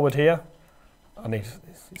 Jumping forward here.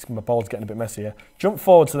 My board's getting a bit messy here. Jump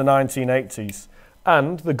forward to the 1980s,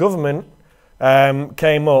 and the government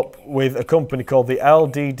came up with a company called the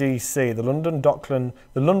LDDC, the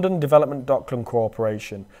London Development Dockland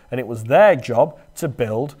Corporation, and it was their job to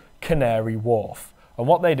build Canary Wharf. And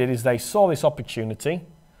what they did is they saw this opportunity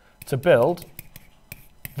to build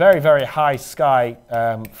very, very high sky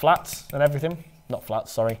flats and everything. Not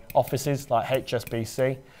flats, sorry, offices like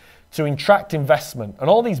HSBC, to attract investment. And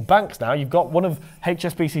all these banks now, you've got one of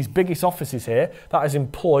HSBC's biggest offices here that has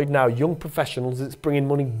employed now young professionals that's bringing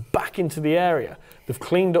money back into the area. They've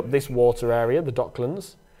cleaned up this water area, the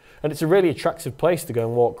Docklands, and it's a really attractive place to go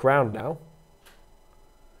and walk around now.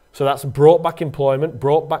 So that's brought back employment,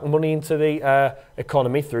 brought back money into the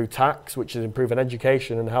economy through tax, which is improving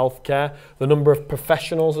education and healthcare. The number of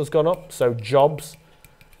professionals has gone up, so jobs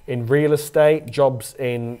in real estate, jobs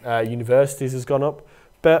in universities has gone up.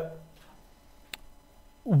 But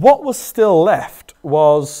what was still left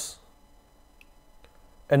was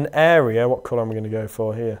an area, what colour am I going to go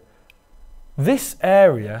for here? This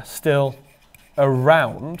area still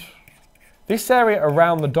around, this area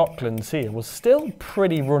around the Docklands here was still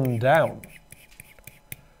pretty run down.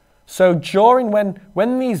 So during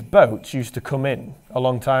when these boats used to come in a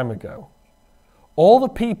long time ago, all the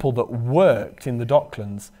people that worked in the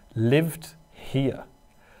Docklands lived here.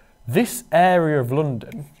 This area of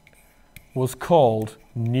London was called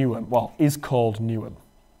Newham, well, is called Newham.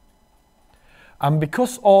 And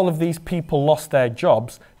because all of these people lost their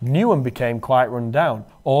jobs, Newham became quite run down.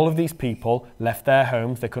 All of these people left their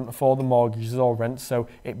homes, they couldn't afford the mortgages or rent, so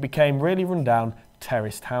it became really run down,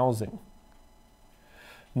 terraced housing.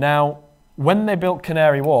 Now, when they built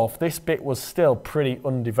Canary Wharf, this bit was still pretty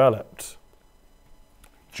undeveloped.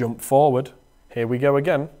 Jump forward, here we go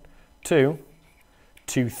again, to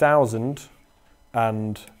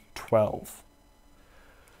 2012.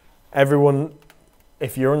 Everyone,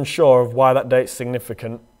 if you're unsure of why that date's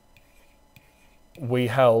significant, we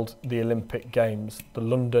held the Olympic Games, the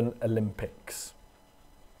London Olympics.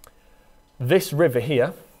 This river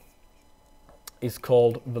here is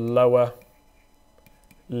called the Lower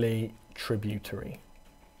Lee Tributary.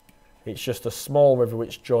 It's just a small river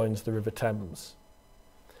which joins the River Thames.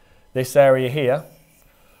 This area here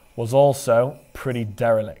was also pretty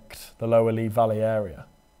derelict, the Lower Lee Valley area.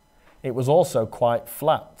 It was also quite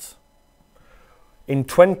flat. In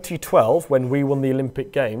 2012, when we won the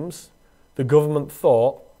Olympic Games, the government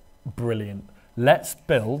thought, brilliant, let's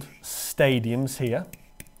build stadiums here,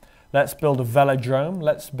 let's build a velodrome,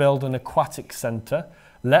 let's build an aquatic centre,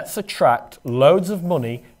 let's attract loads of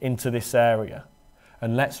money into this area,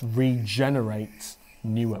 and let's regenerate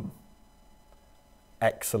Newham.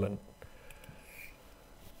 Excellent.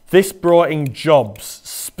 This brought in jobs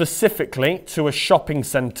specifically to a shopping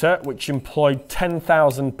centre which employed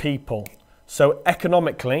 10,000 people. So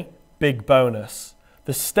economically, big bonus.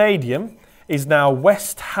 The stadium is now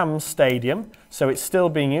West Ham Stadium. So it's still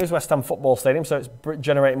being used, West Ham Football Stadium, so it's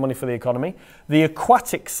generating money for the economy. The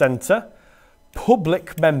Aquatic Centre,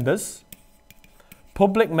 public members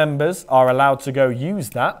are allowed to go use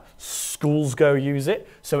that. Schools go use it,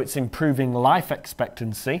 so it's improving life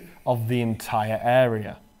expectancy of the entire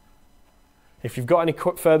area. If you've got any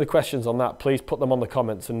further questions on that, please put them on the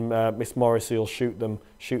comments and Miss Morrissey will shoot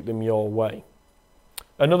them your way.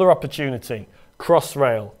 Another opportunity,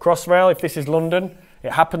 Crossrail. Crossrail, if this is London,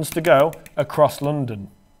 it happens to go across London.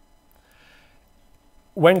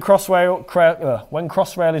 When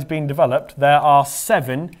Crossrail is being developed, there are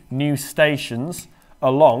 7 new stations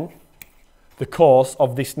along the course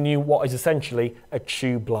of this new, what is essentially a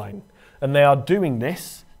tube line. And they are doing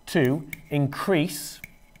this to increase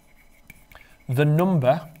the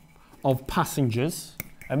number of passengers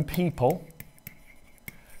and people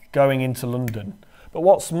going into London. But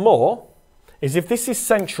what's more is if this is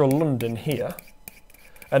central London here,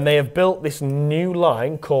 and they have built this new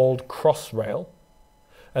line called Crossrail,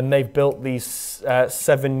 and they've built these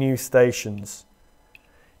 7 new stations.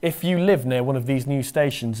 If you live near one of these new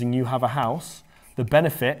stations and you have a house, the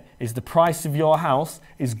benefit is the price of your house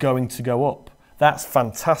is going to go up. That's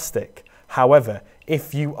fantastic. However,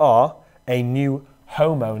 if you are a new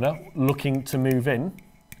homeowner looking to move in,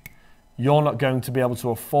 you're not going to be able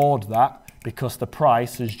to afford that because the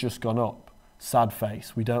price has just gone up. Sad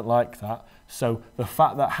face, we don't like that. So the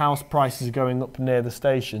fact that house prices are going up near the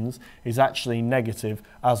stations is actually negative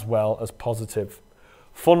as well as positive.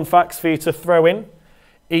 Fun facts for you to throw in.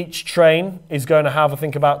 Each train is going to have, I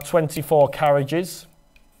think, about 24 carriages.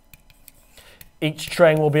 Each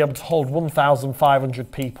train will be able to hold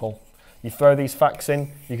 1,500 people. You throw these facts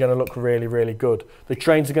in, you're going to look really, really good. The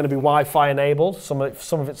trains are going to be Wi-Fi enabled. Some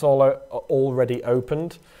of it's already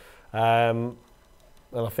opened. And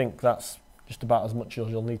I think that's just about as much as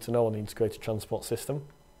you'll need to know on the integrated transport system.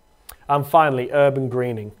 And finally, urban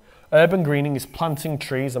greening. Urban greening is planting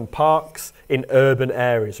trees and parks in urban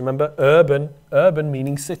areas. Remember, urban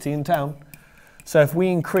meaning city and town. So if we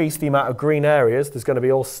increase the amount of green areas, there's going to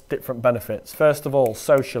be all different benefits. First of all,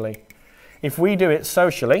 socially. If we do it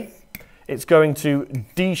socially, it's going to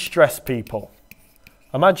de-stress people.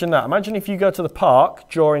 Imagine that. Imagine if you go to the park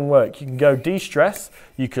during work. You can go de-stress,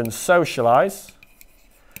 you can socialise,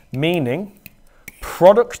 meaning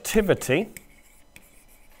productivity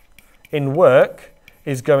in work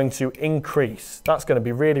is going to increase. That's going to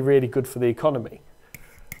be really, really good for the economy.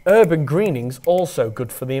 Urban greening's also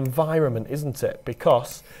good for the environment, isn't it?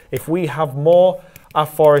 Because if we have more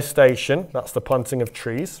afforestation, that's the planting of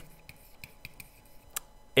trees,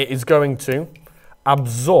 it is going to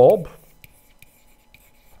absorb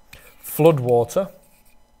flood water,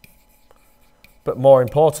 but more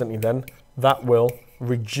importantly then, that will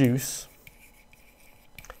reduce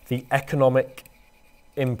the economic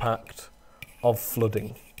impact of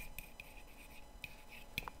flooding.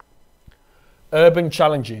 Urban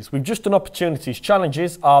challenges. We've just done opportunities.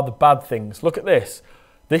 Challenges are the bad things. Look at this.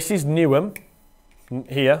 This is Newham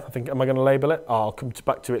here. I think, am I going to label it? Oh, I'll come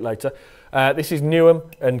back to it later. This is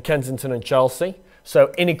Newham and Kensington and Chelsea.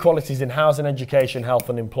 So inequalities in housing, education, health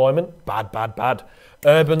and employment. Bad, bad, bad.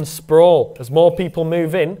 Urban sprawl. As more people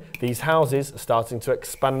move in, these houses are starting to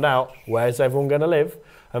expand out. Where's everyone going to live?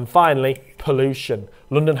 And finally, pollution.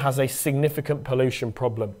 London has a significant pollution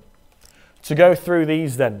problem. To go through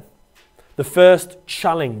these then, the first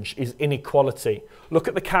challenge is inequality. Look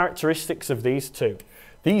at the characteristics of these two.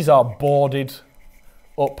 These are boarded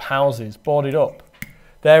up houses, boarded up.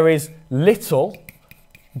 There is little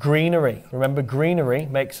greenery. Remember, greenery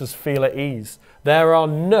makes us feel at ease. There are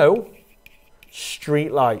no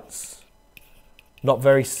street lights. Not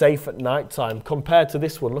very safe at night time. Compared to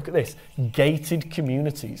this one, look at this. Gated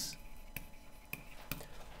communities.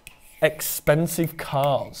 Expensive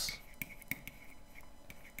cars.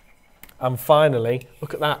 And finally,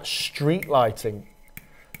 look at that, street lighting.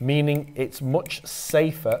 Meaning it's much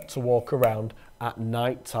safer to walk around at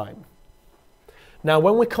night time. Now,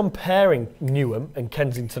 when we're comparing Newham and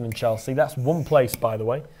Kensington and Chelsea, that's one place, by the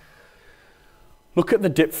way. Look at the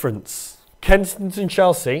difference. Kensington and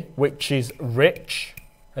Chelsea, which is rich,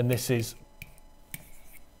 and this is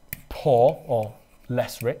poor or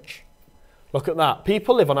less rich. Look at that.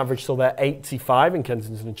 People live on average till they're 85 in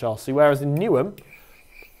Kensington and Chelsea, whereas in Newham,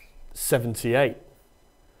 78.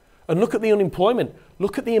 And look at the unemployment.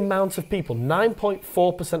 Look at the amount of people.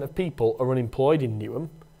 9.4% of people are unemployed in Newham.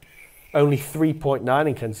 Only 3.9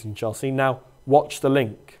 in Kensington and Chelsea. Now, watch the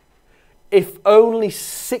link. If only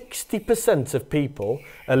 60% of people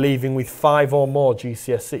are leaving with 5 or more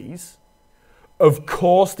GCSEs, of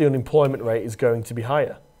course the unemployment rate is going to be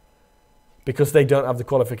higher. because they don't have the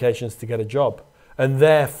qualifications to get a job. And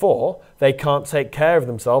therefore, they can't take care of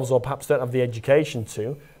themselves, or perhaps don't have the education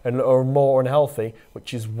to, and are more unhealthy,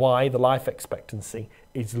 which is why the life expectancy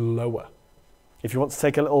is lower. If you want to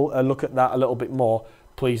take a look at that a little bit more,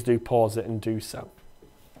 please do pause it and do so.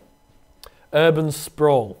 Urban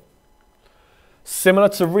sprawl. Similar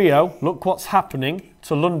to Rio, look what's happening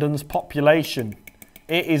to London's population.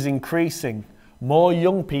 It is increasing. More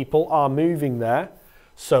young people are moving there.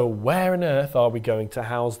 So where on earth are we going to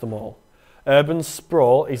house them all? Urban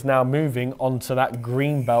sprawl is now moving onto that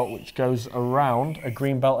green belt, which goes around a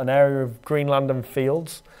green belt, an area of greenland and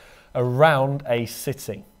fields around a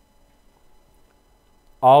city.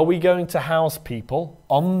 Are we going to house people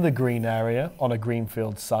on the green area, on a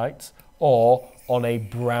greenfield site, or on a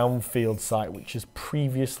brownfield site, which has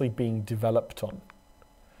previously been developed on?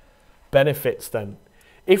 Benefits then.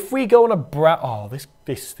 If we go on a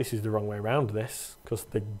this is the wrong way around this, because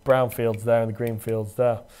the brownfield's there and the greenfield's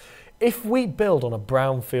there. If we build on a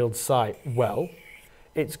brownfield site, well,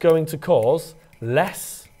 it's going to cause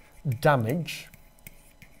less damage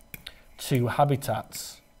to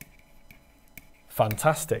habitats.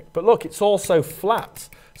 Fantastic. But look, it's also flat.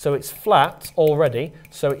 So it's flat already,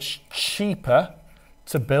 so it's cheaper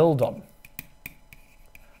to build on.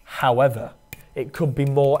 However, it could be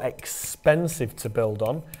more expensive to build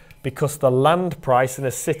on because the land price in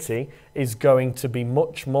a city is going to be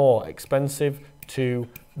much more expensive to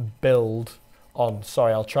build on.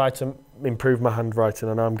 Sorry, I'll try to improve my handwriting.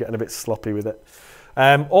 I know I'm getting a bit sloppy with it.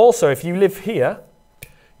 Also, if you live here,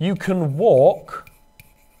 you can walk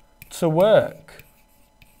to work.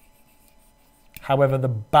 However, the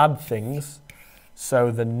bad things,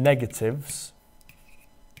 so the negatives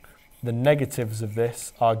of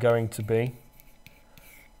this are going to be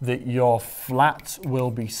that your flat will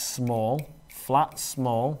be small,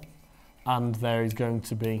 and there is going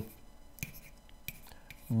to be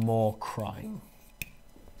more crime.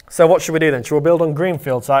 So what should we do then? Should we build on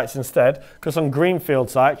greenfield sites instead? Because on greenfield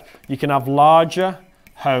sites, you can have larger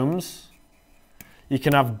homes, you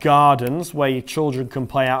can have gardens where your children can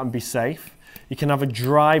play out and be safe, you can have a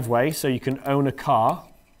driveway so you can own a car.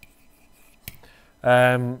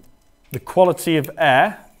 The quality of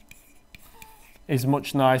air is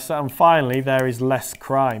much nicer, and finally there is less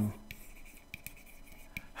crime.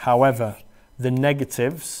 However, the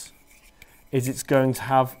negatives is it's going to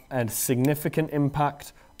have a significant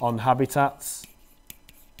impact on habitats.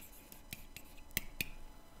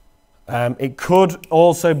 It could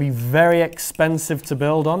also be very expensive to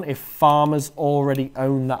build on. If farmers already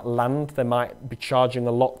own that land, they might be charging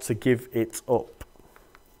a lot to give it up.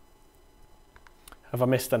 Have I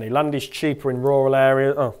missed any? Land is cheaper in rural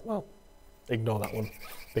areas. Oh, well, ignore that one,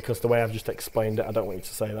 because the way I've just explained it, I don't want you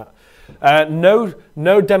to say that.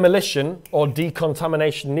 No demolition or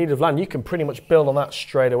decontamination needed of land. You can pretty much build on that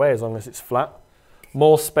straight away as long as it's flat.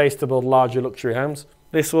 More space to build larger luxury homes.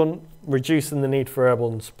 This one, reducing the need for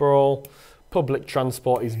urban sprawl. Public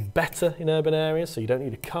transport is better in urban areas, so you don't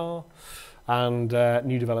need a car. And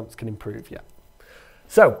new developments can improve, yeah.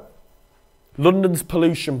 So, London's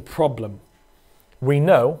pollution problem. We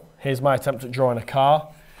know, here's my attempt at drawing a car.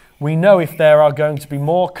 We know if there are going to be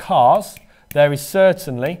more cars, there is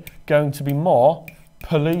certainly going to be more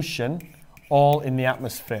pollution all in the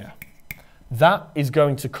atmosphere. That is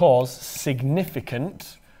going to cause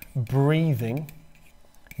significant breathing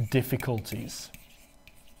difficulties,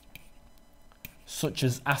 such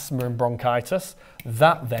as asthma and bronchitis.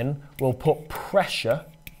 That then will put pressure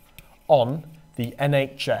on the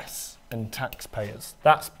NHS and taxpayers.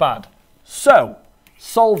 That's bad. So,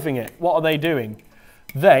 solving it, what are they doing?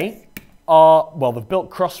 They are, well, they've built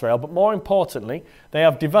Crossrail, but more importantly, they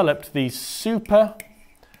have developed these super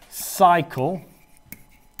cycle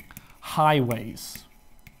highways.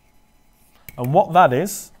 And what that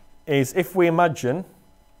is if we imagine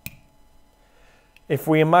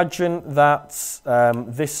that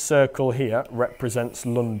this circle here represents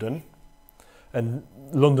London, and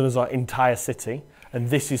London is our entire city, and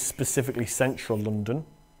this is specifically central London.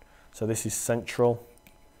 So this is central.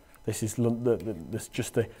 This is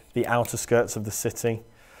just the outer skirts of the city.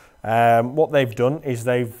 What they've done is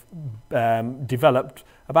they've developed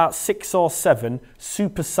about 6 or 7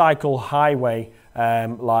 super cycle highway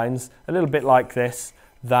lines, a little bit like this,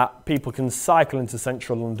 that people can cycle into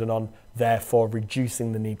central London on, therefore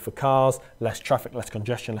reducing the need for cars, less traffic, less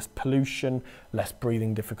congestion, less pollution, less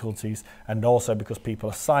breathing difficulties, and also because people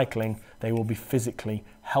are cycling, they will be physically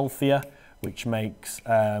healthier, which makes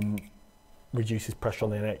reduces pressure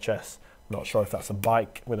on the NHS. Not sure if that's a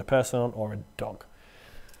bike with a person on or a dog.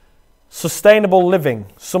 Sustainable living,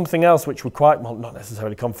 something else which we're quite, well, not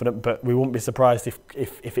necessarily confident, but we wouldn't be surprised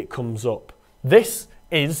if it comes up. This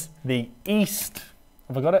is the East,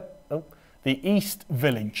 have I got it? Oh, the East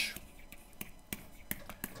Village.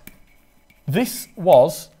 This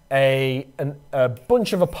was a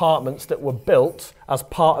bunch of apartments that were built as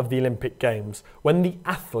part of the Olympic Games. When the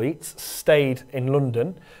athletes stayed in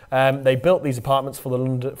London, they built these apartments for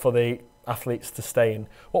the athletes to stay in.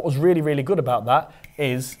 What was really, really good about that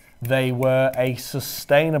is they were a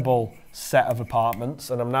sustainable set of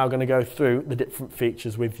apartments, and I'm now going to go through the different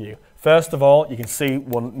features with you. First of all, you can see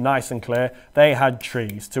one nice and clear. They had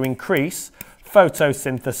trees to increase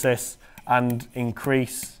photosynthesis and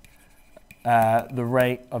increase the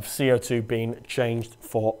rate of CO2 being changed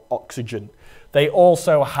for oxygen. They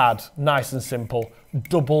also had, nice and simple,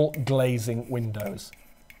 double glazing windows.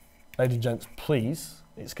 Ladies and gents, please,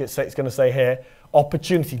 it's going to say here,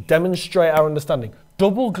 opportunity, demonstrate our understanding.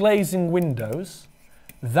 Double glazing windows,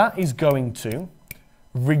 that is going to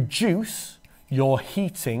reduce your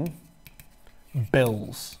heating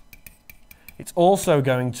bills. It's also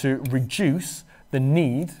going to reduce the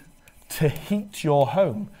need to heat your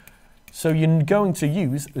home. So you're going to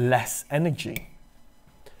use less energy.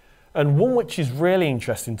 And one which is really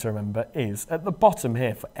interesting to remember is at the bottom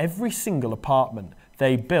here, for every single apartment,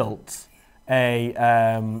 they built a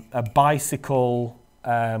bicycle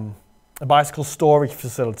storage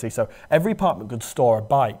facility. So every apartment could store a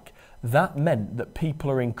bike. That meant that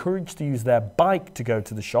people are encouraged to use their bike to go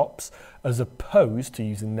to the shops as opposed to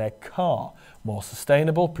using their car. More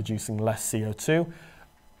sustainable, producing less CO2.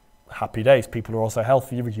 Happy days. People are also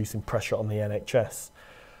healthy, reducing pressure on the NHS.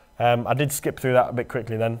 I did skip through that a bit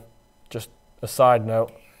quickly then. Just a side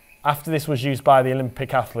note. After this was used by the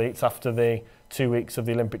Olympic athletes, after the 2 weeks of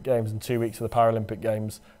the Olympic Games and 2 weeks of the Paralympic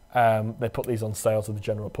Games, they put these on sale to the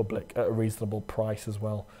general public at a reasonable price as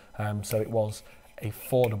well. So it was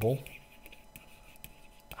affordable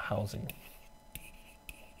housing.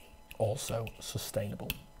 Also sustainable.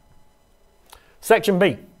 Section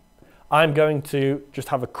B. I'm going to just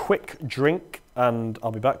have a quick drink and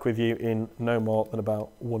I'll be back with you in no more than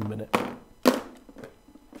about 1 minute.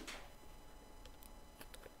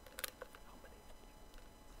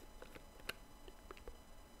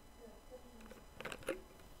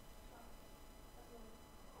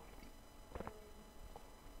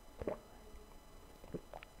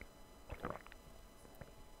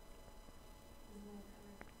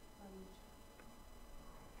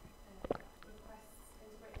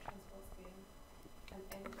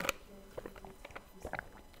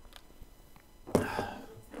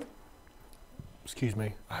 Excuse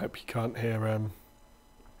me, I hope you can't hear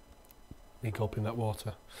me gulping that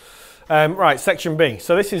water. Right, section B.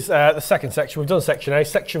 So this is the second section. We've done section A.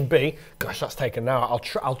 Section B. Gosh, that's taken now.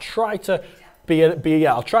 I'll try to be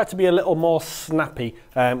a little more snappy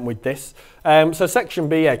with this. So section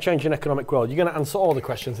B, yeah, changing economic world. You're going to answer all the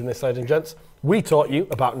questions in this, ladies and gents. We taught you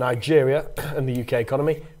about Nigeria and the UK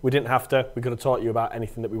economy. We didn't have to. We could have taught you about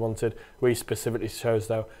anything that we wanted. We specifically chose,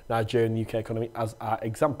 though, Nigeria and the UK economy as our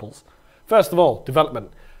examples. First of all,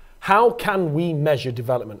 development. How can we measure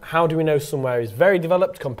development? How do we know somewhere is very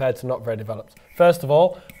developed compared to not very developed? First of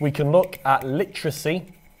all, we can look at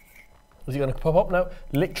literacy. Is it going to pop up now?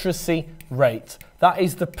 Literacy rate. That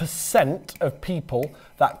is the percent of people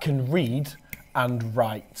that can read and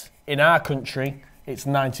write. In our country, it's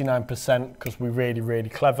 99% because we're really, really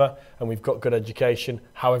clever and we've got good education.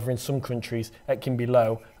 However, in some countries, it can be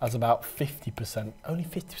low as about 50%. Only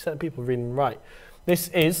 50% of people read and write. This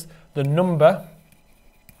is the number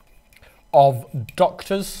of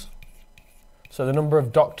doctors, so the number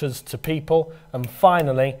of doctors to people, and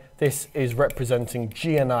finally this is representing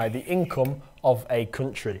GNI, the income of a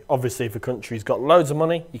country. Obviously if a country's got loads of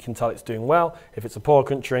money, you can tell it's doing well. If it's a poor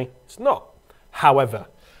country, it's not. However,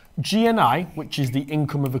 GNI, which is the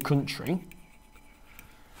income of a country,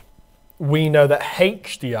 we know that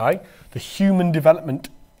HDI, the Human Development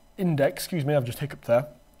Index, excuse me, I've just hiccuped there,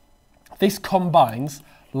 this combines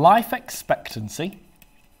life expectancy,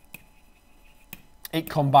 it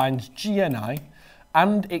combines GNI,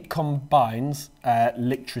 and it combines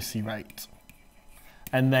literacy rate.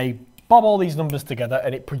 And they bob all these numbers together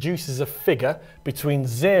and it produces a figure between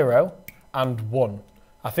 0 and 1.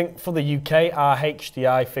 I think for the UK, our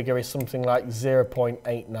HDI figure is something like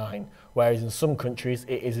 0.89, whereas in some countries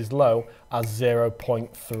it is as low as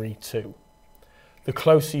 0.32. The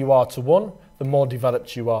closer you are to 1, the more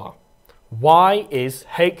developed you are. Why is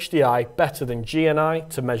HDI better than GNI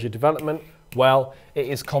to measure development? Well,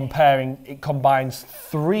 it combines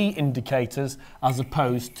 3 indicators as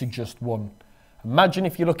opposed to just 1. Imagine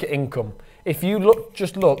if you look at income. If you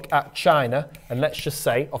just look at China, and let's just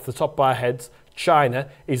say, off the top of our heads, China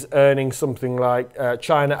is earning something like,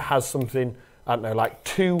 China has something, I don't know, like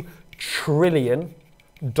 $2 trillion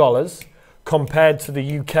compared to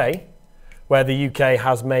the UK, where the UK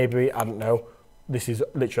has maybe, I don't know, this is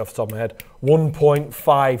literally off the top of my head,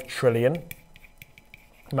 1.5 trillion.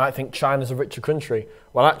 You might think China's a richer country.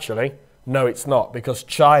 Well, actually, no, it's not, because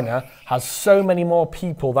China has so many more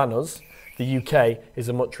people than us. The UK is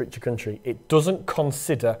a much richer country. It doesn't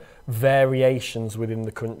consider variations within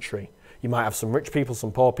the country. You might have some rich people,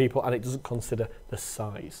 some poor people, and it doesn't consider the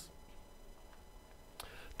size.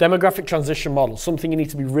 Demographic transition model, something you need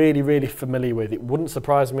to be really, really familiar with. It wouldn't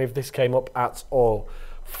surprise me if this came up at all.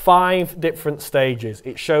 5 different stages.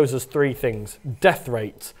 It shows us 3 things: death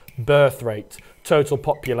rate, birth rate, total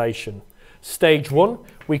population. Stage 1,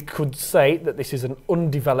 we could say that this is an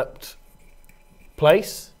undeveloped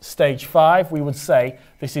place. Stage 5, we would say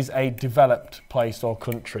this is a developed place or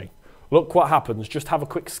country. Look what happens. Just have a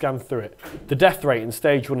quick scan through it. The death rate in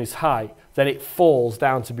stage 1 is high, then it falls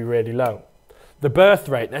down to be really low. The birth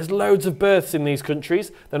rate, there's loads of births in these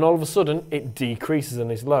countries, then all of a sudden it decreases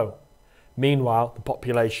and is low. Meanwhile, the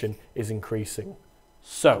population is increasing.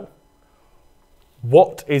 So,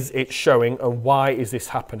 what is it showing and why is this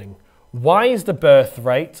happening? Why is the birth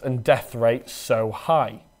rate and death rate so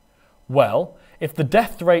high? Well, if the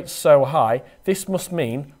death rate's so high, this must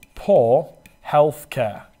mean poor health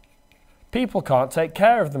care. People can't take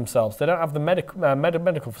care of themselves. They don't have the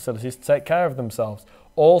medical facilities to take care of themselves.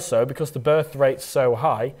 Also, because the birth rate's so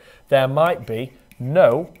high, there might be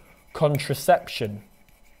no contraception.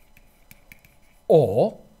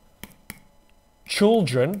 Or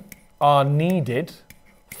children are needed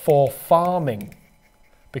for farming.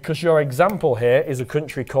 Because your example here is a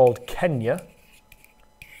country called Kenya.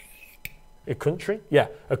 A country? Yeah,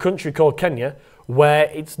 a country called Kenya, where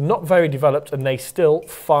it's not very developed and they still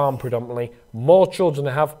farm predominantly. More children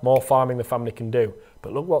they have, more farming the family can do.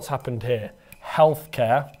 But look what's happened here. Health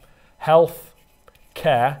care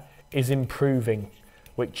is improving,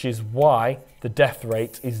 which is why the death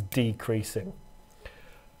rate is decreasing.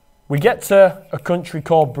 We get to a country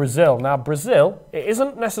called Brazil. Now Brazil, it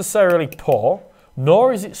isn't necessarily poor,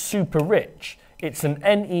 nor is it super rich. It's an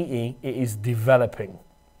NEE, it is developing.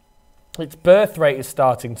 Its birth rate is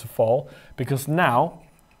starting to fall because now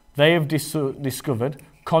they have discovered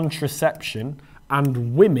contraception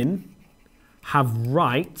and women have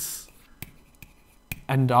rights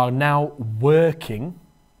and are now working,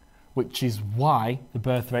 which is why the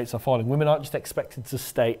birth rates are falling. Women aren't just expected to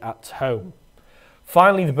stay at home.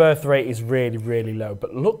 Finally, the birth rate is really, really low.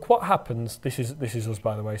 But look what happens. This is us,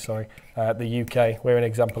 by the way, sorry. The UK, we're an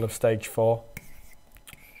example of stage 4.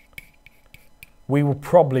 We will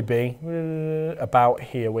probably be about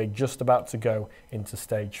here. We're just about to go into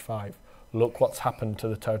stage 5. Look what's happened to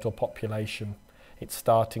the total population. It's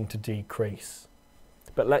starting to decrease.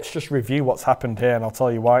 But let's just review what's happened here and I'll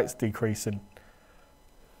tell you why it's decreasing.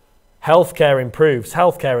 Healthcare improves,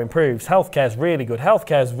 healthcare improves, healthcare's really good,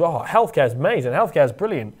 healthcare's amazing, healthcare's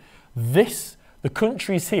brilliant. The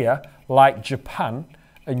countries here, like Japan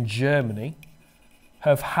and Germany,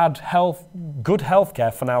 have had good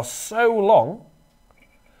healthcare for now so long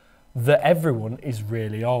that everyone is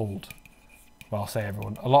really old. Well, I'll say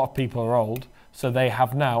everyone, a lot of people are old, so they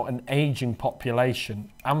have now an aging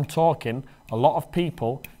population. I'm talking a lot of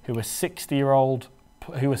people who are 60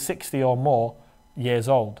 or more years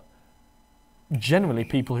old. Generally,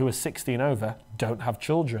 people who are 60 and over don't have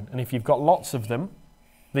children. And if you've got lots of them,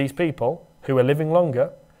 these people who are living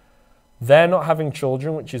longer, they're not having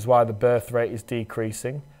children, which is why the birth rate is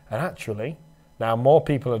decreasing. And actually, now more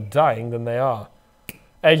people are dying than they are.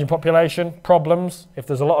 Aging population, problems. If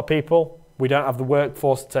there's a lot of people, we don't have the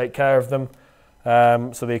workforce to take care of them.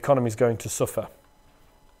 So the economy is going to suffer.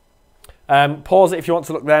 Pause it if you want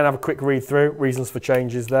to look there and have a quick read through. Reasons for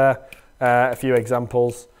changes there. A few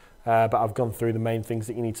examples. But I've gone through the main things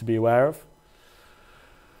that you need to be aware of.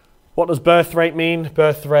 What does birth rate mean?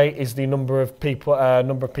 Birth rate is the number of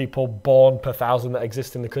people born per thousand that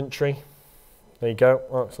exist in the country. There you go.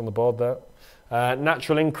 Oh, it's on the board there.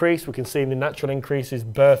 Natural increase. We can see the natural increase is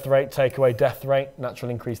birth rate, take away death rate.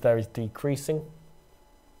 Natural increase there is decreasing.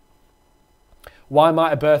 Why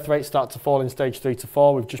might a birth rate start to fall in stage 3 to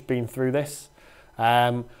 4? We've just been through this.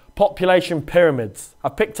 Population pyramids.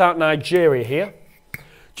 I've picked out Nigeria here.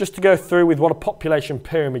 Just to go through with what a population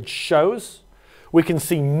pyramid shows. We can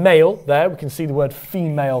see male there. We can see the word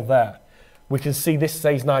female there. We can see this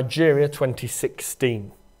says Nigeria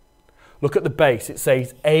 2016. Look at the base. It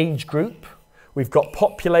says age group. We've got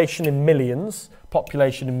population in millions.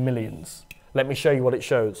 Population in millions. Let me show you what it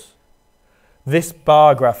shows. This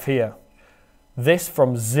bar graph here. This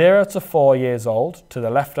from 0 to 4 years old to the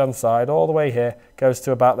left-hand side, all the way here, goes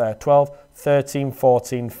to about there, 12, 13,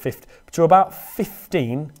 14, 15, to about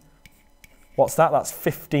 15. What's that? That's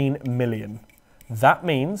 15 million. That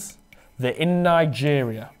means that in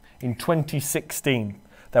Nigeria, in 2016,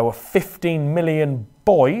 there were 15 million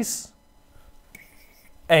boys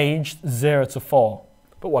aged 0 to 4.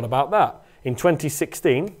 But what about that? In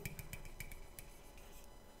 2016,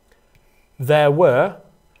 there were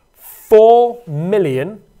 4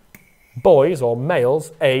 million boys or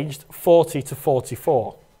males aged 40 to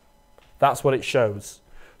 44. That's what it shows.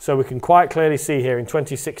 So we can quite clearly see here in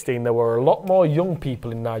 2016 there were a lot more young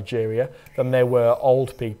people in Nigeria than there were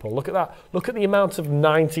old people. Look at that. Look at the amount of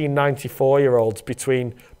 90 and 94-year-olds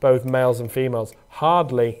between both males and females.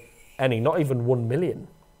 Hardly any, not even 1 million.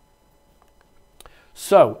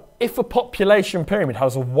 So if a population pyramid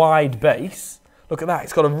has a wide base, look at that,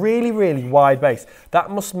 it's got a really, really wide base. That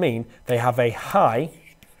must mean they have a high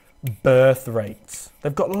birth rate.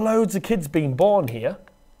 They've got loads of kids being born here.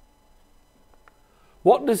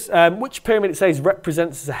 What does, which pyramid it says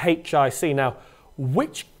represents as a HIC? Now,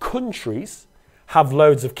 which countries have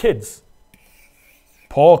loads of kids?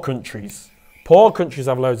 Poor countries. Poor countries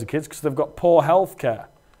have loads of kids because they've got poor healthcare.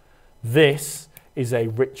 This is a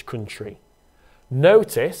rich country.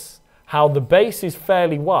 Notice how the base is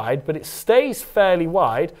fairly wide, but it stays fairly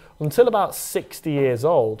wide until about 60 years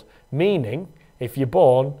old, meaning if you're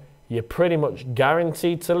born, you're pretty much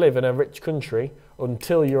guaranteed to live in a rich country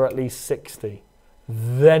until you're at least 60.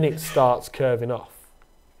 Then it starts curving off.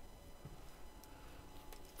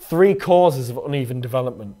 3 causes of uneven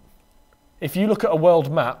development. If you look at a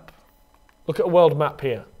world map, look at a world map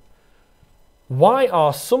here. Why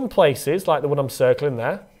are some places, like the one I'm circling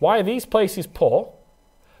there, why are these places poor,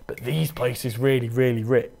 but these places really, really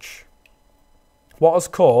rich? What has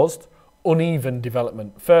caused uneven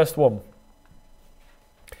development? First one,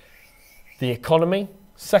 the economy.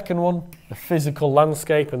 Second one, the physical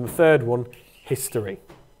landscape. And the third one, history.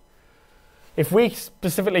 If we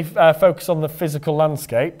specifically focus on the physical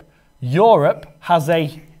landscape, Europe has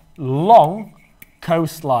a long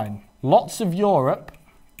coastline. Lots of Europe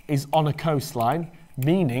is on a coastline,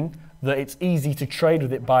 meaning that it's easy to trade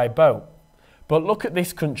with it by boat. But look at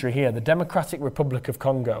this country here, the Democratic Republic of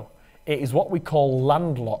Congo. It is what we call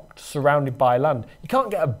landlocked, surrounded by land. You can't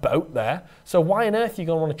get a boat there, so why on earth are you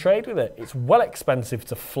going to want to trade with it? It's well expensive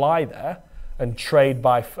to fly there and trade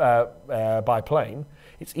by plane.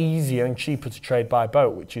 It's easier and cheaper to trade by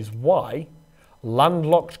boat, which is why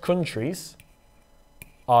landlocked countries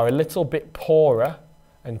are a little bit poorer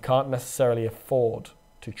and can't necessarily afford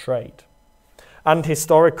to trade. And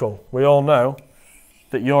historical. We all know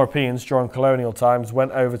that Europeans during colonial times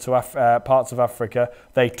went over to parts of Africa.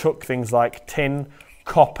 They took things like tin,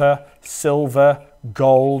 copper, silver,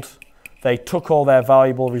 gold. They took all their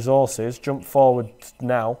valuable resources. Jump forward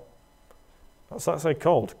now. What's that say?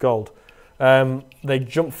 Gold. They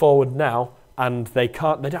jump forward now and they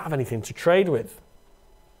don't have anything to trade with.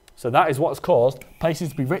 So that is what's caused places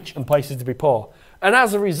to be rich and places to be poor. And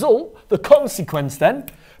as a result, the consequence then,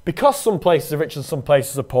 because some places are rich and some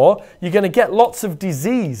places are poor, you're going to get lots of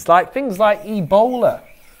disease, like things like Ebola.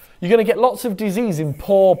 You're going to get lots of disease in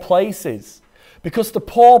poor places because the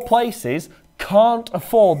poor places can't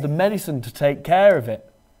afford the medicine to take care of it.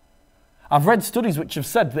 I've read studies which have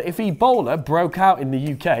said that if Ebola broke out in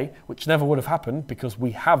the UK, which never would have happened because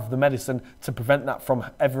we have the medicine to prevent that from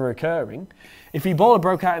ever occurring, if Ebola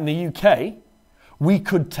broke out in the UK, we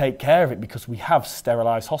could take care of it because we have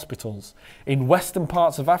sterilised hospitals. In western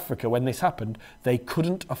parts of Africa, when this happened, they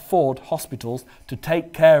couldn't afford hospitals to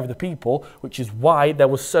take care of the people, which is why there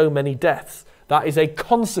were so many deaths. That is a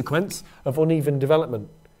consequence of uneven development.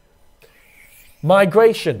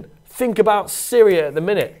 Migration. Think about Syria at the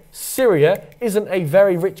minute. Syria isn't a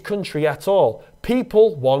very rich country at all.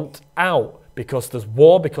 People want out because there's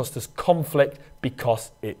war, because there's conflict,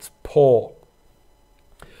 because it's poor.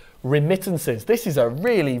 Remittances. This is a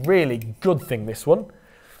really, really good thing, this one.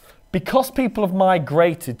 Because people have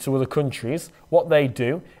migrated to other countries, what they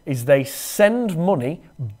do is they send money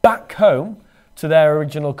back home to their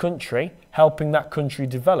original country, helping that country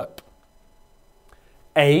develop.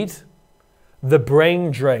 Aid. The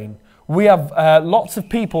brain drain. We have lots of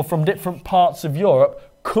people from different parts of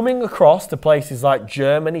Europe coming across to places like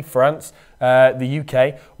Germany, France, the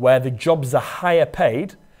UK, where the jobs are higher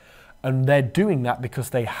paid. And they're doing that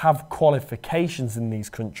because they have qualifications in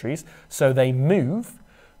these countries. So they move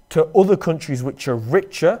to other countries which are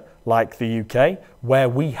richer, like the UK, where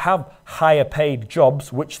we have higher paid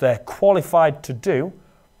jobs, which they're qualified to do.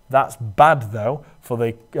 That's bad, though, for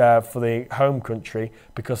the home country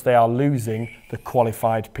because they are losing the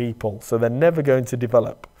qualified people. So they're never going to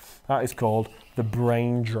develop. That is called the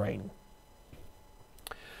brain drain.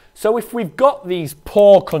 So if we've got these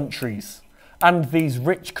poor countries and these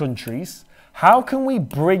rich countries, how can we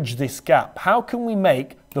bridge this gap? How can we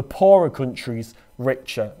make the poorer countries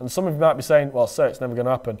richer? And some of you might be saying, well, sir, it's never going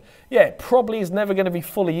to happen. Yeah, it probably is never going to be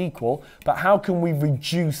fully equal, but how can we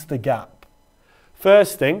reduce the gap?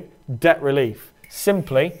 First thing, debt relief.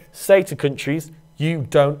 Simply say to countries, you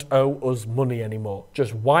don't owe us money anymore.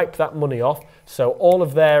 Just wipe that money off so all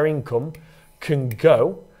of their income can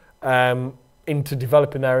go into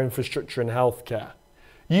developing their infrastructure and healthcare.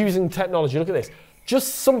 Using technology, look at this.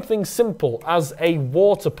 Just something simple as a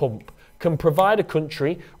water pump can provide a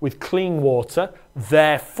country with clean water,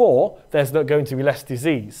 therefore there's not going to be less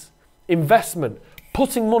disease. Investment,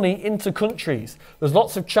 putting money into countries. There's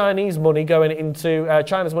lots of Chinese money going into,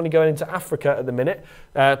 China's money going into Africa at the minute,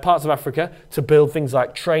 parts of Africa, to build things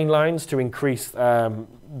like train lines to increase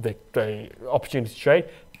the opportunity to trade.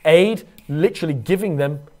 Aid, literally giving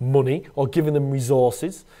them money or giving them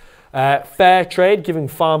resources. Fair trade, giving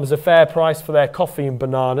farmers a fair price for their coffee and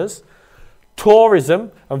bananas.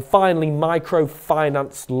 Tourism, and finally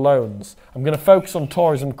microfinance loans. I'm going to focus on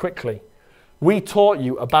tourism quickly. We taught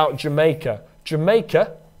you about Jamaica.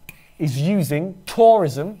 Jamaica is using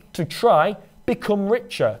tourism to try become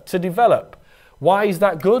richer, to develop. Why is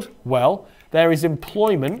that good? Well, there is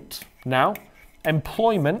employment now,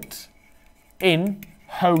 employment in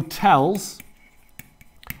hotels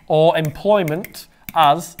or employment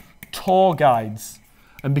as tour guides.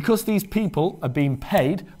 And because these people are being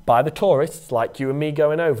paid by the tourists, like you and me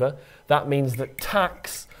going over, that means that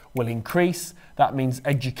tax will increase, that means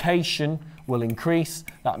education will increase,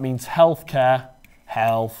 that means health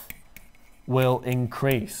will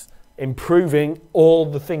increase, improving all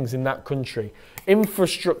the things in that country.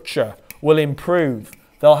 Infrastructure will improve,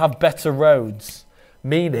 they'll have better roads,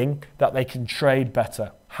 meaning that they can trade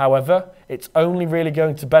better. However, it's only really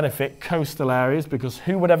going to benefit coastal areas, because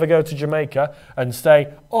who would ever go to Jamaica and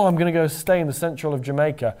say, oh, I'm going to go stay in the central of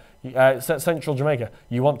Jamaica, central Jamaica.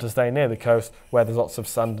 You want to stay near the coast where there's lots of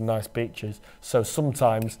sand and nice beaches. So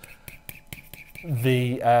sometimes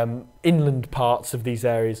the inland parts of these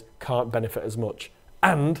areas can't benefit as much.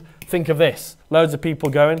 And think of this, loads of people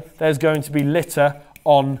going, there's going to be litter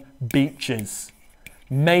on beaches.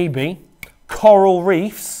 Maybe coral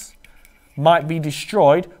reefs might be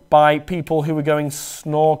destroyed by people who are going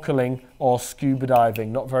snorkeling or scuba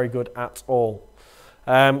diving. Not very good at all.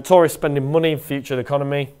 Tourists spending money in the future of the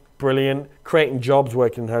economy, brilliant. Creating jobs,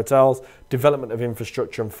 working in hotels, development of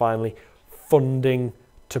infrastructure, and finally funding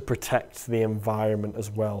to protect the environment as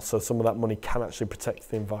well. So some of that money can actually protect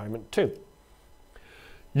the environment too.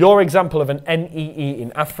 Your example of an NEE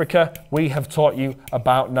in Africa, we have taught you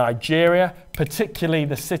about Nigeria, particularly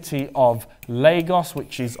the city of Lagos,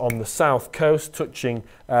 which is on the south coast, touching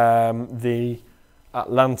the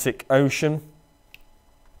Atlantic Ocean.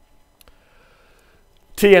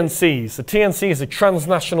 TNCs. The TNC is a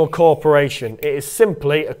transnational corporation. It is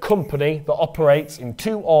simply a company that operates in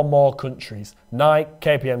 2 or more countries. Nike,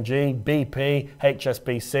 KPMG, BP,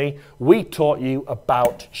 HSBC. We taught you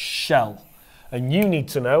about Shell. And you need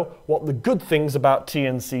to know what the good things about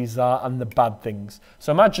TNCs are and the bad things.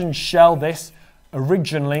 So imagine Shell, this,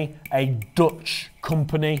 originally a Dutch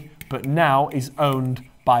company, but now is owned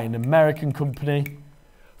by an American company.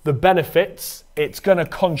 The benefits, it's going to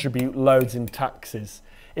contribute loads in taxes.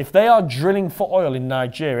 If they are drilling for oil in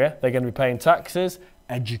Nigeria, they're going to be paying taxes.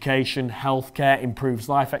 Education, healthcare, improves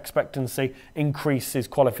life expectancy, increases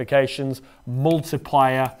qualifications,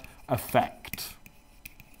 multiplier effect.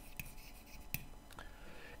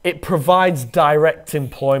 It provides direct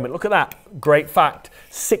employment. Look at that, great fact.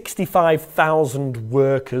 65,000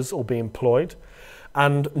 workers will be employed,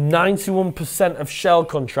 and 91% of Shell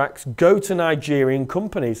contracts go to Nigerian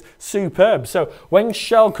companies. Superb. So when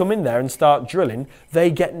Shell come in there and start drilling, they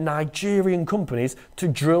get Nigerian companies to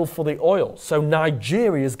drill for the oil. So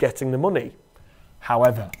Nigeria's getting the money.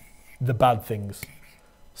 However, the bad things,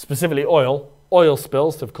 specifically oil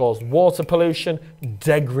spills have caused water pollution,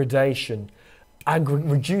 degradation,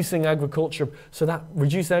 reducing agriculture. So that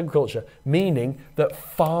reduced agriculture, meaning that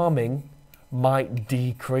farming might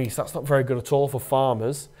decrease. That's not very good at all for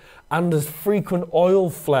farmers. And there's frequent oil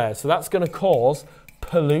flares. So that's going to cause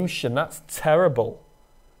pollution. That's terrible.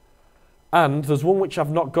 And there's one which I've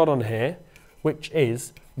not got on here, which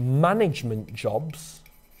is management jobs.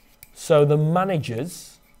 So the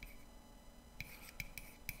managers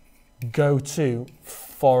go to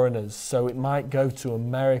foreigners. So it might go to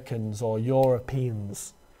Americans or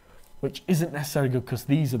Europeans. which isn't necessarily good because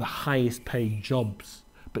these are the highest paid jobs,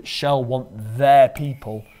 but Shell want their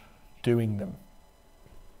people doing them.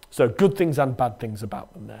 So good things and bad things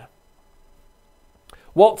about them there.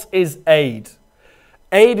 What is aid?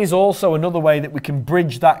 Aid is also another way that we can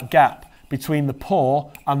bridge that gap between the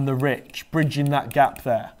poor and the rich, bridging that gap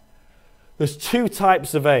there. There's two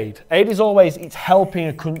types of aid. Aid is always, it's helping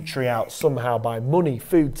a country out somehow by money,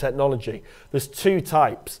 food, technology. There's two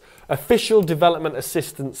types. Official development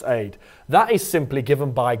assistance aid. That is simply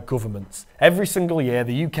given by governments. Every single year,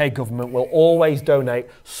 the UK government will always donate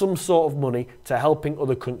some sort of money to helping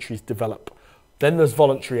other countries develop. Then there's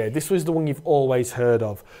voluntary aid. This was the one you've always heard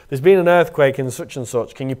of. There's been an earthquake in such and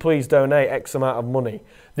such. Can you please donate X amount of money?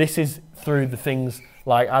 This is through the things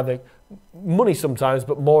like either money sometimes,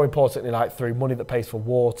 but more importantly, like through money that pays for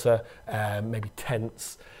water, maybe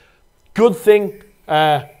tents. Good thing,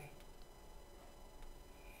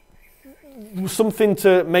 something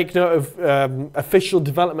to make note of, official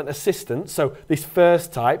development assistance. So this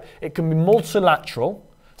first type, it can be multilateral,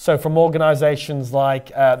 so from organisations like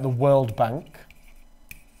the World Bank,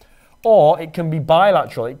 or it can be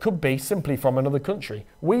bilateral. It could be simply from another country.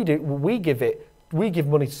 We give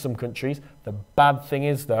money to some countries. The bad thing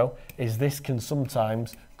is, though, is this can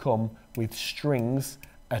sometimes come with strings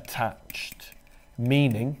attached.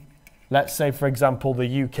 Meaning, let's say, for example,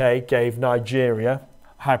 the UK gave Nigeria,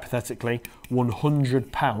 hypothetically,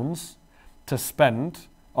 £100 to spend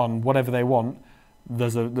on whatever they want.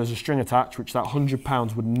 There's a string attached, which that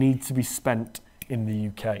 £100 would need to be spent in the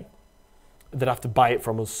UK. They'd have to buy it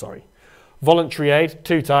from us, sorry. Voluntary aid,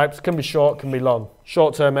 two types, can be short, can be long.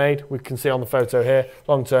 Short-term aid, we can see on the photo here.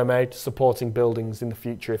 Long-term aid, supporting buildings in the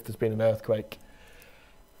future if there's been an earthquake.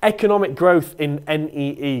 Economic growth in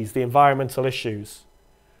NEEs, the environmental issues.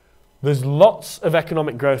 There's lots of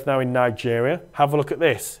economic growth now in Nigeria. Have a look at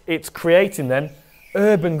this. It's creating then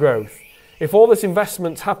urban growth. If all this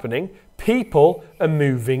investment's happening, people are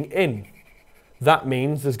moving in. That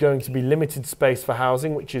means there's going to be limited space for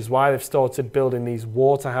housing, which is why they've started building these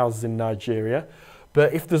water houses in Nigeria.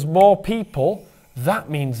 But if there's more people, that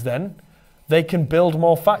means then they can build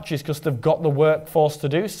more factories because they've got the workforce to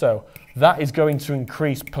do so. That is going to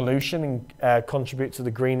increase pollution and contribute to the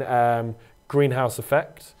greenhouse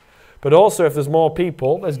effect. But also if there's more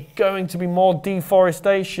people, there's going to be more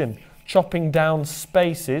deforestation, chopping down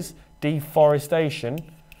spaces, deforestation,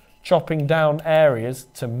 chopping down areas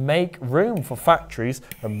to make room for factories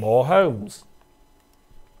and more homes.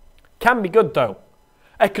 Can be good though.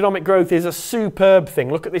 Economic growth is a superb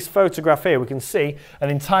thing. Look at this photograph here. We can see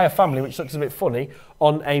an entire family, which looks a bit funny,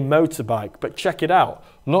 on a motorbike. But check it out.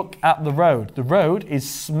 Look at the road. The road is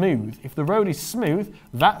smooth. If the road is smooth,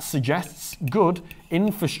 that suggests good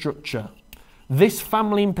infrastructure. This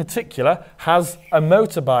family in particular has a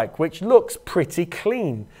motorbike which looks pretty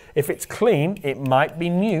clean. If it's clean, it might be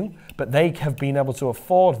new, but they have been able to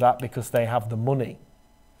afford that because they have the money.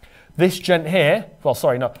 This gent here, well,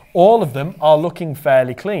 sorry, no, all of them are looking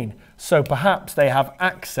fairly clean. So perhaps they have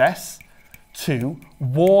access to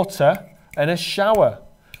water and a shower.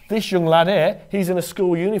 This young lad here, he's in a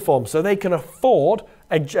school uniform, so they can afford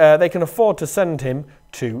to send him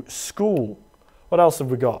to school. What else have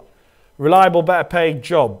we got? Reliable, better paid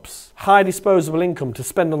jobs, high disposable income to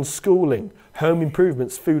spend on schooling, home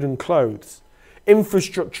improvements, food and clothes,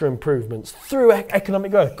 infrastructure improvements through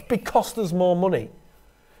economic growth, big cost us more money.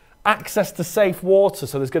 Access to safe water,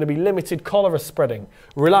 so there's going to be limited cholera spreading,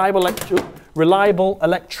 reliable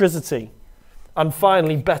electricity, and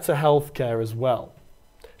finally better healthcare as well.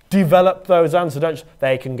 Develop those answers.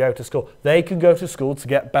 They can go to school. They can go to school to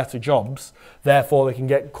get better jobs, therefore they can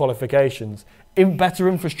get qualifications. Better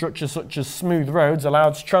infrastructure such as smooth roads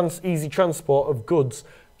allows easy transport of goods.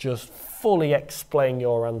 Just fully explain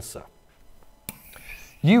your answer.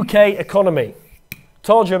 UK economy.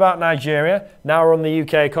 Told you about Nigeria, now we're on the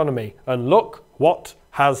UK economy. And look what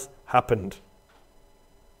has happened.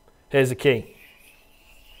 Here's a key.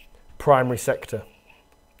 Primary sector.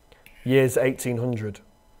 Years 1800.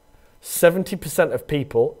 70% of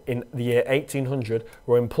people in the year 1800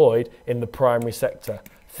 were employed in the primary sector.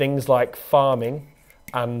 Things like farming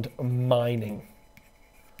and mining.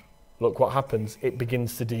 Look what happens. It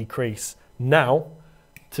begins to decrease. Now,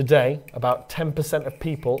 today, about 10% of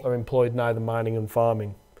people are employed in either mining and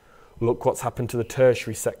farming. Look what's happened to the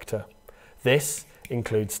tertiary sector. This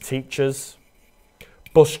includes teachers,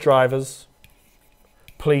 bus drivers,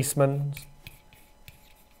 policemen,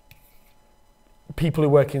 people who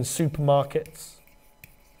work in supermarkets,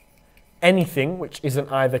 anything which isn't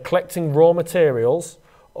either collecting raw materials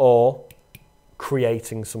or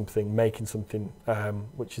creating something, making something,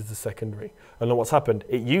 which is the secondary. And look what's happened.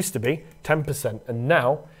 It used to be 10% and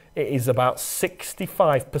now it is about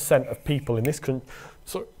 65% of people in this country,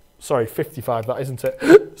 sorry, 55, that isn't it?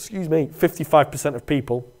 Excuse me, 55% of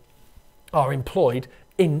people are employed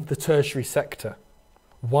in the tertiary sector.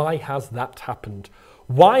 Why has that happened?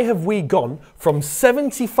 Why have we gone from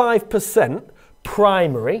 75%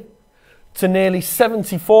 primary to nearly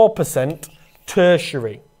 74%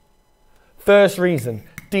 tertiary? First reason,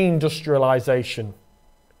 deindustrialisation.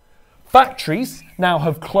 Factories now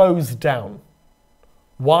have closed down.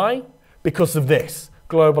 Why? Because of this,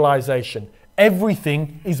 globalisation.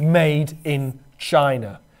 Everything is made in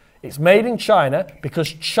China. It's made in China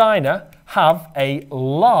because China have a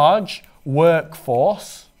large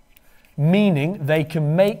workforce, meaning they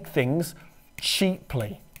can make things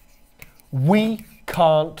cheaply. We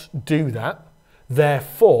can't do that.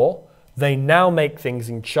 Therefore, they now make things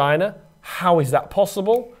in China. How is that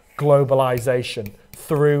possible? Globalisation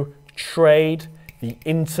through trade, the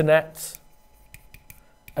internet,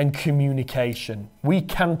 and communication. We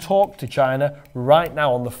can talk to China right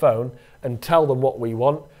now on the phone and tell them what we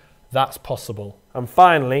want. That's possible. And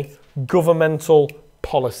finally, governmental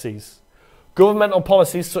policies. Governmental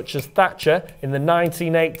policies such as Thatcher in the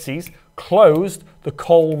 1980s closed the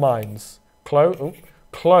coal mines.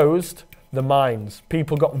 Closed the mines.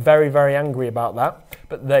 People got very, very angry about that,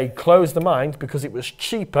 but they closed the mines because it was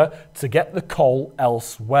cheaper to get the coal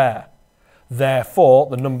elsewhere. Therefore,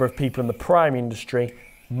 the number of people in the primary industry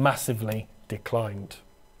massively declined.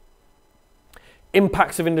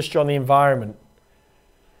 Impacts of industry on the environment.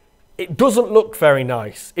 It doesn't look very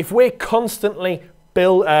nice. If we're constantly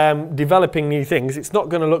developing new things, it's not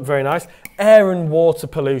going to look very nice. Air and water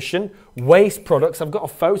pollution, waste products. I've got a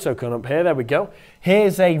photo coming up here. There we go.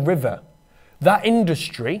 Here's a river. That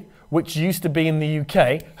industry, which used to be in the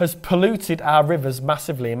UK, has polluted our rivers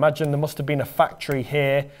massively. Imagine there must have been a factory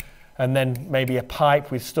here and then maybe a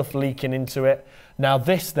pipe with stuff leaking into it. Now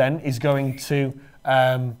this then is going to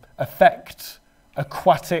affect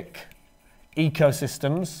aquatic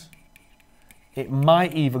ecosystems. It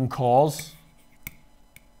might even cause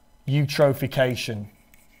eutrophication,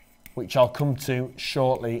 which I'll come to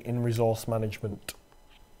shortly in resource management.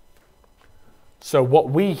 So what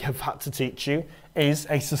we have had to teach you is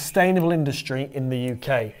a sustainable industry in the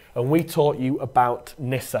UK, and we taught you about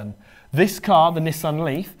Nissan. This car, the Nissan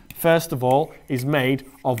Leaf, first of all, is made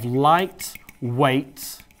of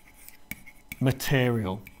lightweight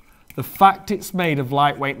material. The fact it's made of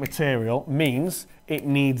lightweight material means it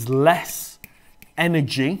needs less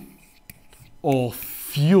energy or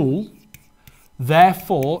fuel.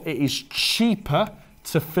 Therefore, it is cheaper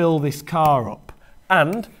to fill this car up.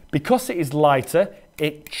 And because it is lighter,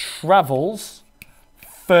 it travels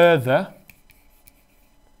further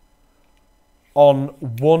on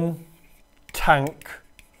one tank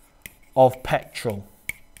of petrol.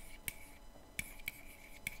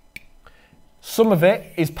 Some of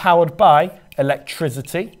it is powered by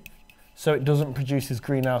electricity, so it doesn't produce as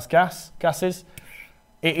greenhouse gases.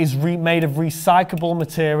 It is made of recyclable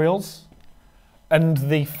materials, and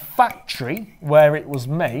the factory where it was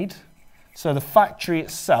made, so the factory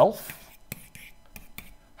itself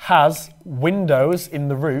has windows in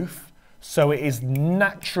the roof, so it is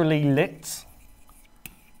naturally lit.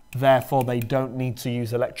 Therefore, they don't need to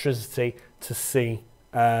use electricity to see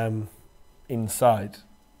inside,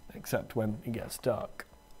 except when it gets dark.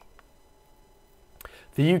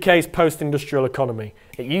 The UK's post-industrial economy.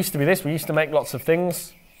 It used to be this. We used to make lots of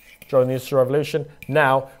things during the Industrial Revolution.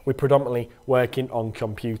 Now we're predominantly working on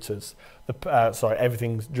computers.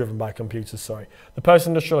 Everything's driven by computers, sorry. The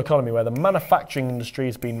post-industrial economy, where the manufacturing industry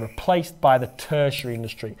has been replaced by the tertiary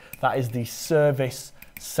industry. That is the service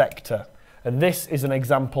sector. And this is an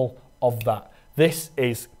example of that. This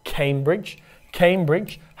is Cambridge.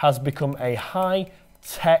 Cambridge has become a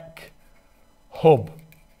high-tech hub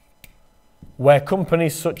where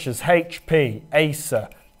companies such as HP, Acer,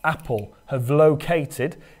 Apple have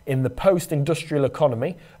located in the post-industrial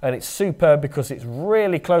economy, and it's superb because it's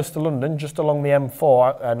really close to London, just along the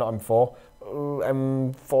M4, not M4,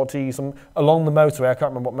 M40, along the motorway. I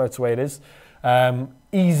can't remember what motorway it is.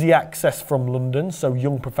 Easy access from London, so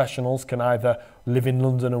young professionals can either live in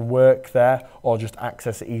London and work there, or just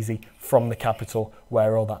access it easy from the capital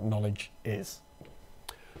where all that knowledge is.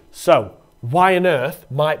 So, why on earth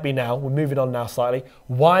might be now, we're moving on now slightly,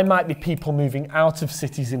 why might be people moving out of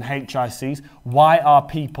cities in HICs? Why are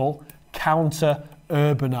people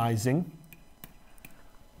counter-urbanising?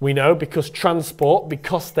 We know because transport,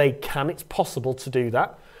 because they can, it's possible to do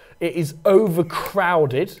that. It is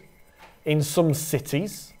overcrowded in some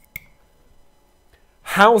cities.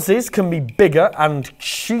 Houses can be bigger and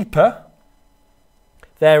cheaper.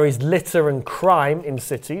 There is litter and crime in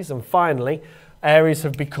cities. And finally, areas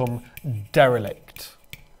have become derelict.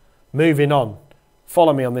 Moving on,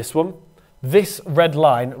 follow me on this one. This red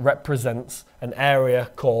line represents an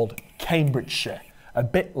area called Cambridgeshire, a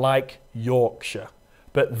bit like Yorkshire.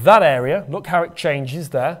 But that area, look how it changes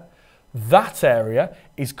there. That area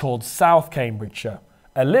is called South Cambridgeshire,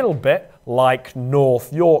 a little bit like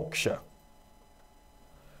North Yorkshire.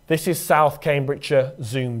 This is South Cambridgeshire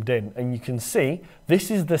zoomed in, and you can see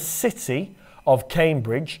this is the city of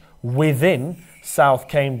Cambridge within South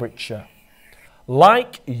Cambridgeshire.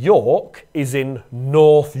 Like York is in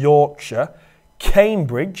North Yorkshire,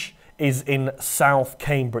 Cambridge is in South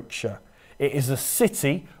Cambridgeshire. It is a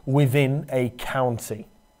city within a county.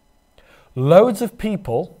 Loads of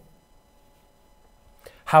people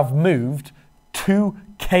have moved to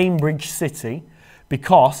Cambridge City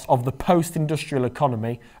because of the post-industrial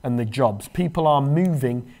economy and the jobs. People are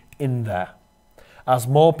moving in there. As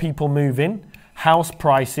more people move in, house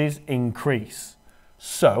prices increase.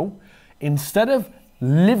 So, instead of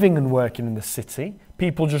living and working in the city,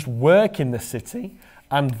 people just work in the city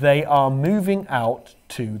and they are moving out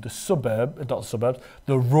to the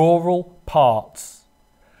rural parts.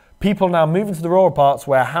 People now moving to the rural parts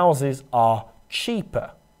where houses are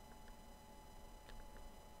cheaper.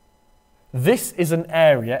 This is an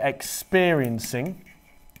area experiencing,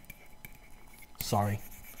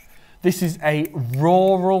 this is a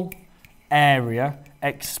rural area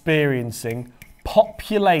experiencing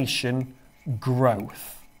population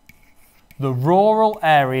growth. The rural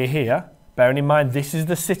area here, bearing in mind this is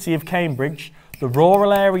the city of Cambridge, the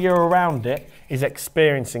rural area around it is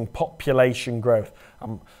experiencing population growth.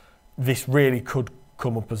 This really could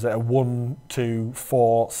come up as a 1, 2,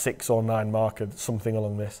 4, 6 or 9 marker, something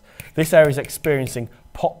along this. This area is experiencing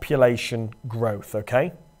population growth,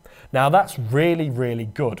 okay? Now that's really, really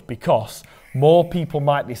good because more people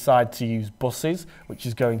might decide to use buses, which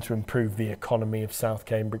is going to improve the economy of South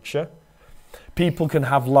Cambridgeshire. People can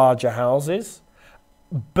have larger houses,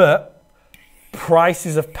 but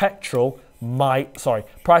prices of petrol might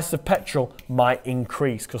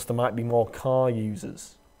increase because there might be more car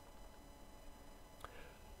users.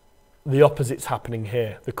 The opposite's happening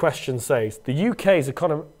here. The question says the UK's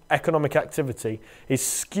economic activity is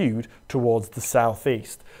skewed towards the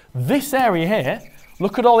southeast. This area here,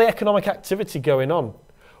 look at all the economic activity going on.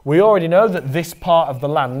 We already know that this part of the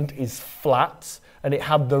land is flat and it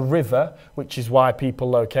had the river, which is why people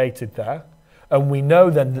located there. And we know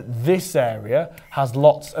then that this area has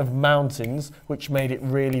lots of mountains, which made it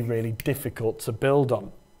really, really difficult to build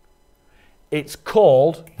on.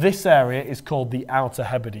 This area is called the Outer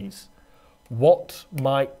Hebrides. What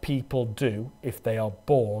might people do if they are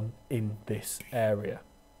born in this area?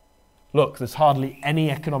 Look, there's hardly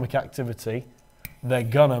any economic activity. They're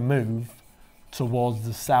gonna move towards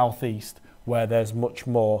the southeast where there's much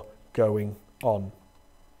more going on.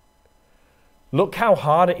 Look how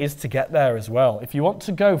hard it is to get there as well. If you want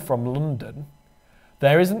to go from London,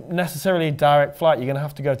 there isn't necessarily a direct flight. You're gonna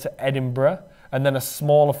have to go to Edinburgh and then a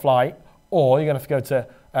smaller flight, or you're gonna have to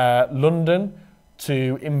go to London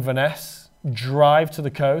to Inverness, drive to the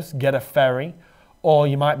coast, get a ferry, or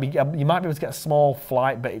you might be able to get a small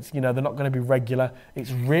flight, but it's, they're not going to be regular. It's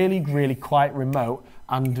really, really quite remote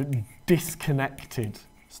and disconnected.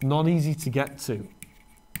 It's not easy to get to.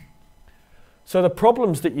 So the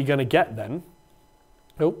problems that you're going to get then,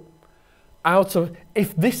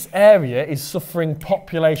 if this area is suffering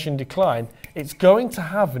population decline, it's going to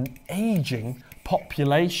have an aging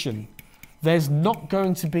population. There's not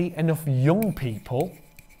going to be enough young people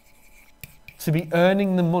to be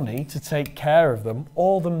earning the money to take care of them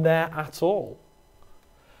or them there at all.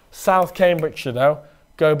 South Cambridgeshire though,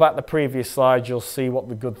 go back the previous slide, you'll see what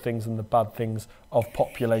the good things and the bad things of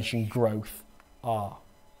population growth are.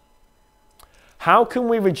 How can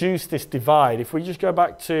we reduce this divide? If we just go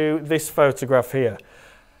back to this photograph here,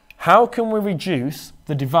 how can we reduce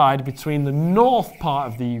the divide between the north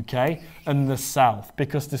part of the UK and the south?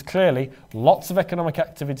 Because there's clearly lots of economic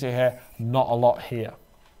activity here, not a lot here.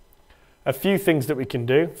 A few things that we can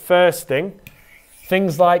do. First thing,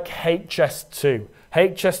 things like HS2.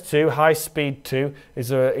 HS2, High Speed 2,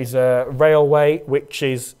 is a railway which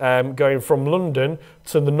is going from London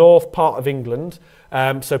to the north part of England.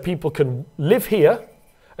 So people can live here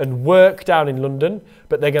and work down in London,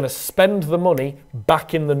 but they're going to spend the money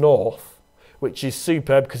back in the north, which is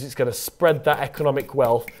superb because it's going to spread that economic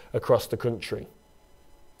wealth across the country.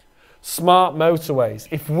 Smart motorways.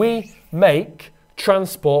 If we make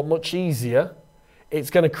transport much easier,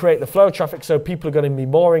 it's going to create the flow of traffic so people are going to be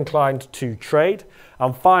more inclined to trade.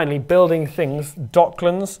 And finally, building things,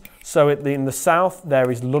 docklands. So in the south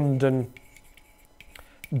there is London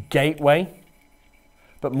Gateway,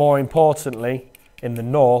 but more importantly in the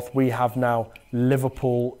north, we have now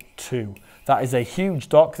Liverpool 2. That is a huge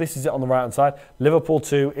dock. This is it on the right hand side. Liverpool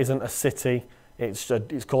 2 isn't a city.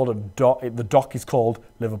 It's called a dock. The dock is called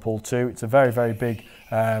Liverpool 2. It's a very, very big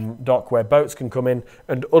dock where boats can come in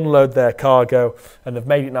and unload their cargo, and they've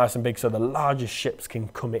made it nice and big so the largest ships can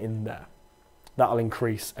come in there. That'll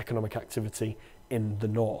increase economic activity in the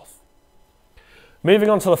north. Moving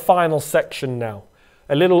on to the final section now.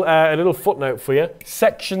 A little footnote for you.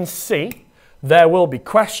 Section C, there will be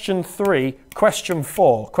question 3, question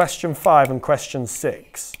 4, question 5 and question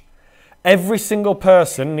 6. Every single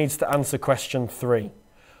person needs to answer question 3.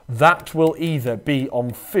 That will either be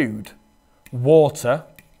on food, water,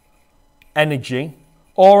 energy,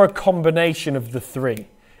 or a combination of the 3.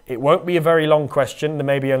 It won't be a very long question. There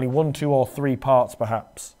may be only 1, 2 or 3 parts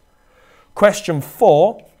perhaps. Question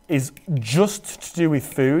 4 is just to do with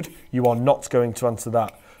food. You are not going to answer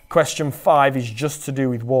that. Question 5 is just to do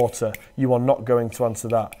with water. You are not going to answer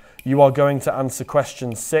that. You are going to answer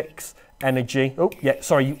question 6, energy. Oh, yeah,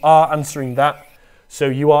 sorry, you are answering that. So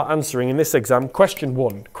you are answering in this exam question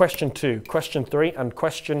 1, question 2, question 3 and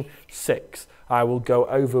question 6. I will go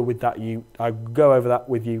over with that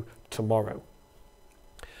with you tomorrow.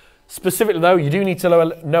 Specifically though, you do need to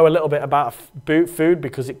know a little bit about food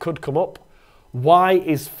because it could come up. Why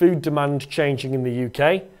is food demand changing in the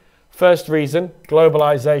UK? First reason,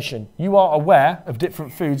 globalisation. You are aware of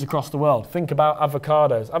different foods across the world. Think about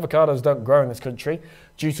avocados. Avocados don't grow in this country.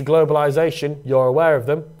 Due to globalisation, you're aware of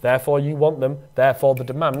them, therefore you want them, therefore the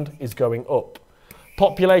demand is going up.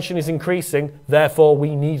 Population is increasing, therefore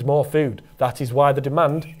we need more food. That is why the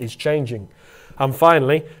demand is changing. And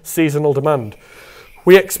finally, seasonal demand.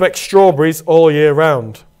 We expect strawberries all year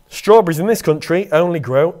round. Strawberries in this country only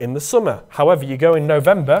grow in the summer. However, you go in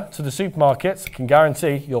November to the supermarkets, I can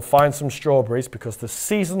guarantee you'll find some strawberries because there's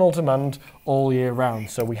seasonal demand all year round.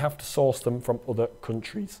 So we have to source them from other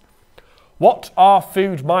countries. What are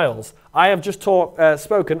food miles? I have just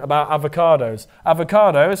spoken about avocados.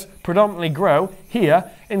 Avocados predominantly grow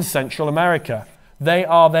here in Central America. They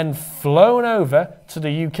are then flown over to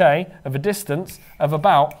the UK of a distance of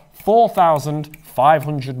about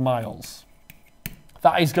 4,500 miles.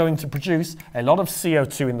 That is going to produce a lot of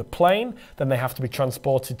CO2 in the plane, then they have to be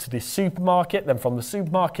transported to the supermarket, then from the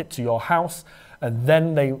supermarket to your house, and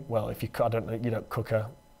then they, well, if you, I don't know, you don't cook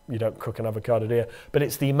an avocado, do you? But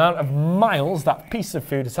it's the amount of miles that piece of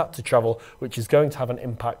food has had to travel, which is going to have an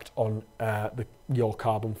impact on your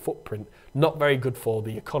carbon footprint. Not very good for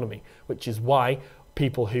the economy, which is why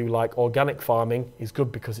people who like organic farming is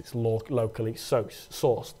good because it's locally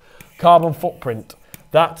sourced. Carbon footprint,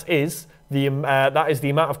 that is the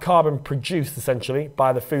amount of carbon produced essentially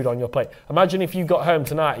by the food on your plate. Imagine if you got home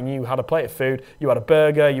tonight and you had a plate of food, you had a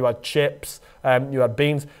burger, you had chips, you had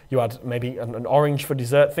beans, you had maybe an orange for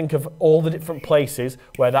dessert. Think of all the different places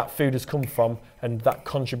where that food has come from, and that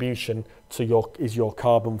contribution to your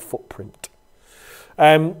carbon footprint.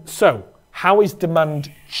 So how is demand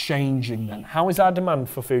changing then? How is our demand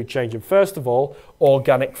for food changing? First of all,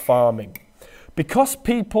 organic farming. Because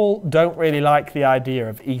people don't really like the idea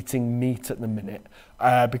of eating meat at the minute,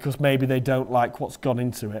 because maybe they don't like what's gone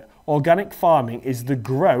into it, organic farming is the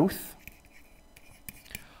growth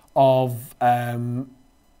of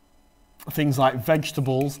things like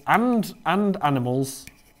vegetables and animals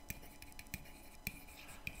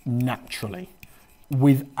naturally,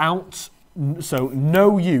 so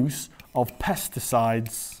no use of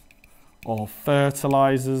pesticides or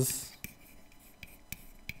fertilizers.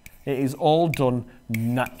 It is all done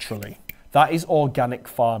naturally. That is organic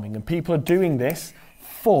farming, and people are doing this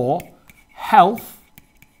for health,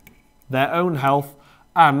 their own health,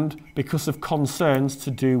 and because of concerns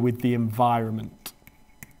to do with the environment.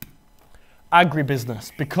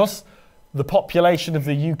 Agribusiness, because the population of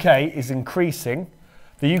the UK is increasing,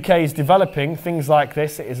 the UK is developing things like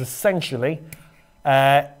this. It is essentially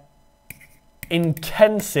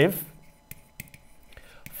intensive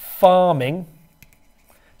farming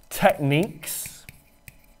techniques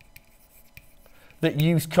that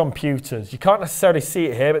use computers. You can't necessarily see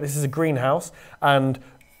it here, but this is a greenhouse, and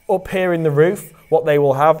up here in the roof, what they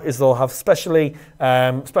will have is they'll have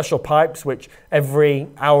special pipes, which every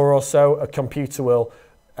hour or so a computer will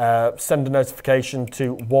send a notification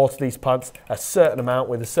to water these plants a certain amount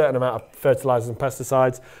with a certain amount of fertilizers and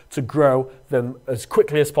pesticides to grow them as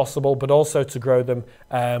quickly as possible, but also to grow them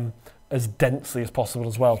as densely as possible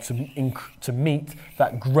as well, to meet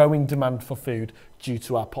that growing demand for food due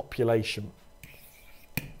to our population.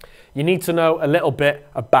 You need to know a little bit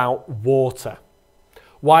about water.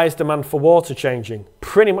 Why is demand for water changing?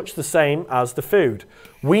 Pretty much the same as the food.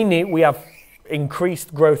 We have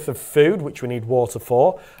increased growth of food, which we need water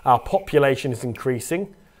for. Our population is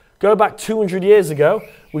increasing. Go back 200 years ago,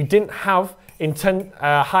 we didn't have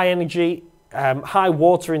high energy, high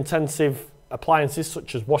water intensive appliances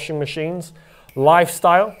such as washing machines.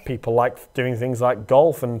 Lifestyle, people like doing things like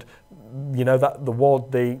golf, and you know that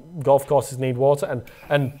the golf courses need water,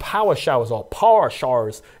 and power showers, or power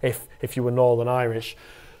showers if you were Northern Irish.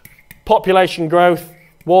 Population growth,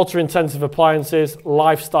 water intensive appliances,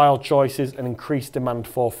 lifestyle choices, and increased demand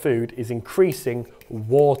for food is increasing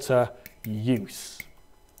water use.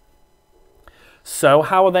 So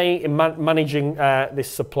how are they managing this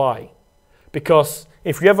supply? Because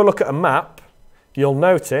if you ever look at a map, you'll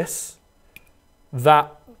notice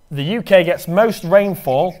that the UK gets most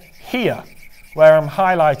rainfall here, where I'm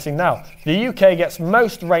highlighting now. The UK gets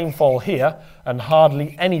most rainfall here and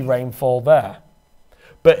hardly any rainfall there.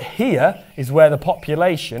 But here is where the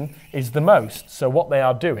population is the most. So what they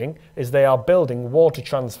are doing is they are building water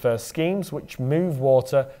transfer schemes which move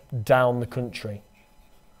water down the country.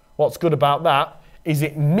 What's good about that is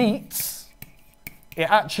it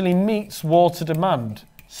actually meets water demand.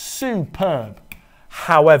 Superb.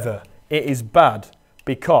 However, it is bad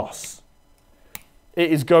because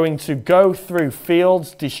it is going to go through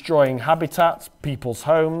fields, destroying habitats, people's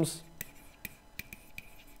homes.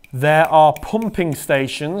 There are pumping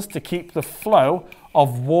stations to keep the flow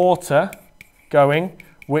of water going,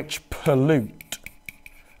 which pollute.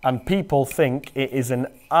 And people think it is an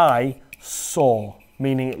eyesore,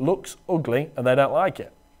 meaning it looks ugly and they don't like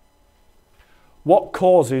it. What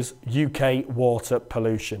causes UK water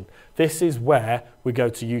pollution? This is where we go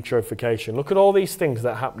to eutrophication. Look at all these things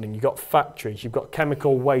that are happening. You've got factories, you've got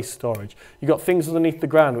chemical waste storage, you've got things underneath the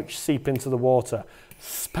ground which seep into the water,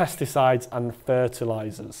 pesticides and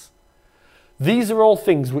fertilizers. These are all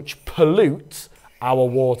things which pollute our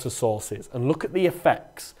water sources. And look at the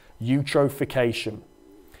effects, eutrophication.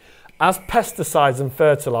 As pesticides and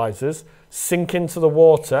fertilizers sink into the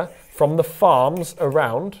water from the farms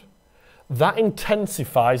around, that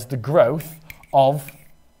intensifies the growth of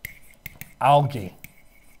algae.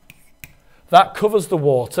 That covers the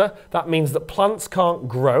water. That means that plants can't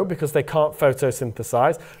grow because they can't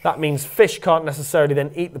photosynthesize. That means fish can't necessarily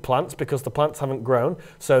then eat the plants because the plants haven't grown,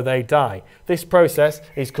 so they die. This process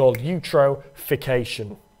is called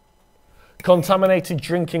eutrophication. Contaminated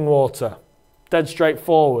drinking water. Dead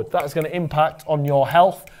straightforward. That's going to impact on your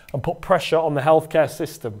health and put pressure on the healthcare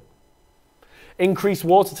system. Increased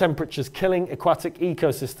water temperatures killing aquatic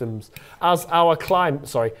ecosystems. As our climate,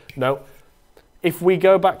 if we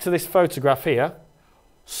go back to this photograph here,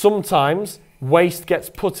 sometimes waste gets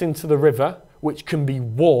put into the river, which can be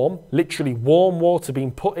warm, literally warm water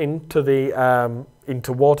being put into the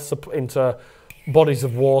into bodies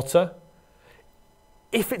of water.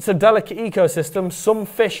 If it's a delicate ecosystem, some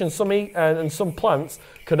fish and some plants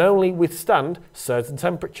can only withstand certain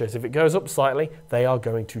temperatures. If it goes up slightly, they are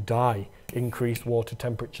going to die. Increased water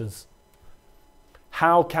temperatures.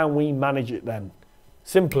 How can we manage it then?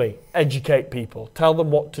 Simply educate people, tell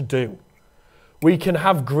them what to do. We can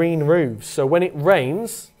have green roofs, so when it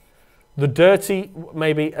rains, the dirty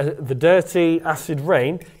acid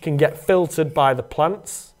rain can get filtered by the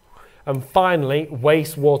plants. And finally,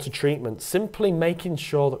 wastewater treatment, simply making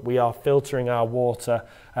sure that we are filtering our water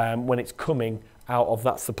when it's coming out of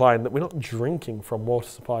that supply and that we're not drinking from water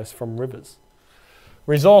supplies from rivers.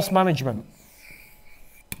 Resource management.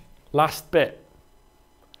 Last bit.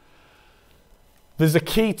 There's a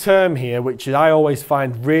key term here which I always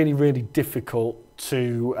find really, really difficult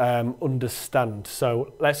to understand.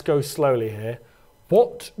 So let's go slowly here.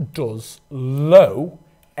 What does low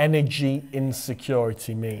energy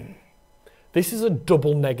insecurity mean? This is a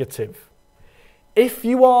double negative. If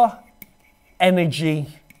you are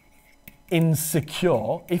energy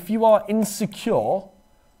insecure, if you are insecure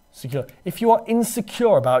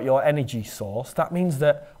about your energy source, that means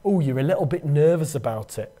that, you're a little bit nervous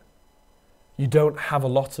about it. You don't have a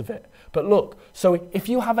lot of it. But look, so if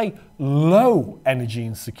you have a low energy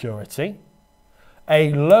insecurity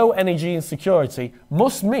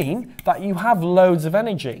must mean that you have loads of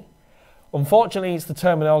energy. Unfortunately, it's the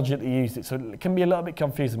terminology that they use, so it can be a little bit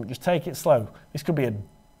confusing, but just take it slow. This could be a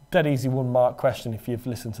dead easy 1-mark question if you've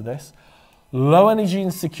listened to this. Low energy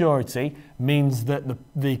insecurity means that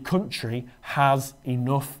the country has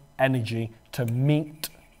enough energy to meet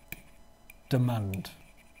demand.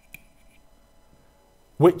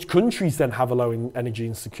 Which countries then have a low energy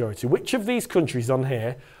insecurity? Which of these countries on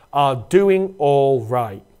here are doing all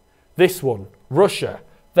right? This one, Russia,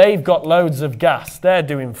 they've got loads of gas, they're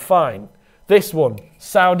doing fine. This one,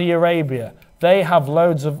 Saudi Arabia, they have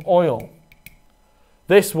loads of oil.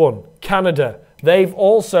 This one, Canada, They've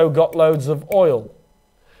also got loads of oil.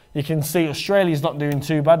 You can see Australia's not doing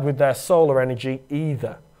too bad with their solar energy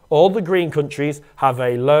either. All the green countries have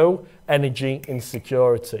a low energy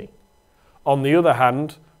insecurity. On the other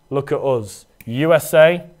hand, look at us.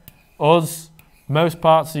 USA, us, most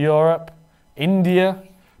parts of Europe, India,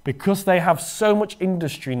 because they have so much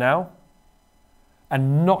industry now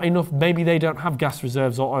and not enough, maybe they don't have gas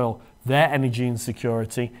reserves or oil, their energy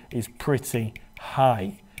insecurity is pretty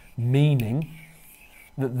high, meaning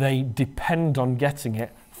that they depend on getting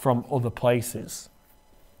it from other places.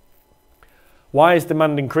 Why is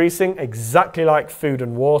demand increasing? Exactly like food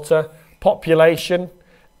and water. Population,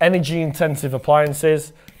 energy-intensive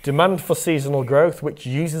appliances, demand for seasonal growth, which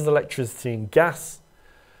uses electricity and gas,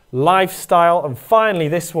 lifestyle, and finally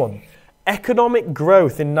this one, economic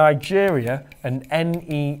growth in Nigeria and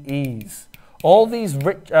NEEs. All these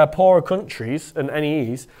rich, poorer countries and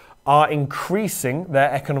NEEs are increasing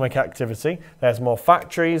their economic activity. There's more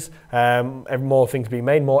factories, more things being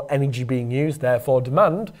made, more energy being used, therefore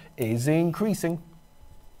demand is increasing.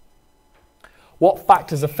 What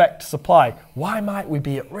factors affect supply? Why might we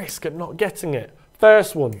be at risk at not getting it?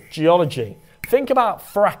 First one, geology. Think about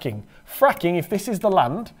fracking. Fracking, if this is the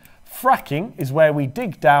land, fracking is where we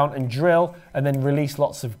dig down and drill and then release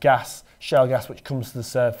lots of gas, shale gas, which comes to the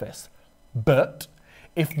surface. But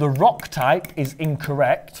if the rock type is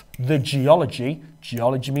incorrect, the geology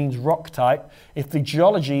means rock type, if the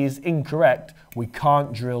geology is incorrect, we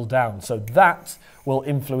can't drill down. So that will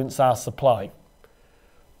influence our supply.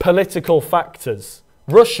 Political factors.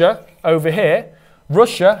 Russia, over here,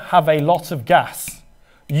 Russia have a lot of gas.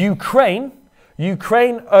 Ukraine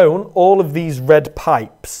own all of these red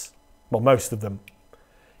pipes. Well, most of them.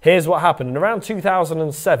 Here's what happened. In around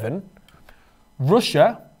 2007,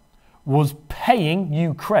 Russia was paying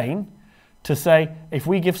Ukraine to say, if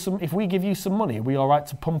we give you some money, are we all right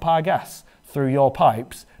to pump our gas through your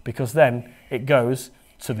pipes? Because then it goes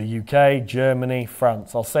to the UK, Germany,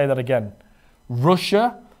 France. I'll say that again.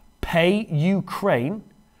 Russia pay Ukraine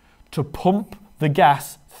to pump the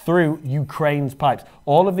gas through Ukraine's pipes.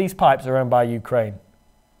 All of these pipes are owned by Ukraine.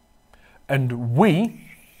 And we,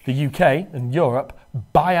 the UK and Europe,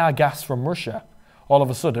 buy our gas from Russia. All of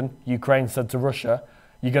a sudden, Ukraine said to Russia,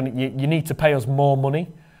 you need to pay us more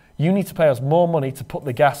money. You need to pay us more money to put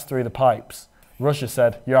the gas through the pipes. Russia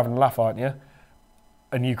said, you're having a laugh, aren't you?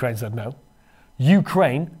 And Ukraine said no.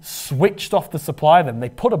 Ukraine switched off the supply then. They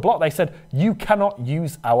put a block. They said, you cannot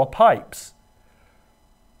use our pipes.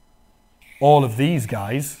 All of these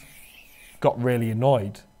guys got really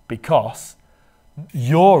annoyed because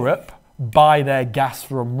Europe buy their gas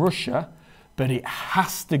from Russia, but it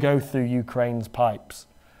has to go through Ukraine's pipes.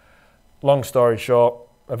 Long story short,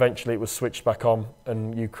 eventually it was switched back on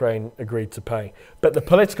and Ukraine agreed to pay. But the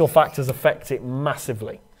political factors affect it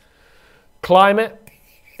massively. Climate,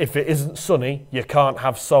 if it isn't sunny, you can't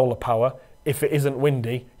have solar power. If it isn't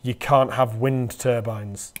windy, you can't have wind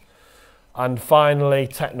turbines. And finally,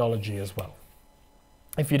 technology as well.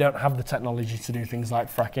 If you don't have the technology to do things like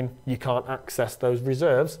fracking, you can't access those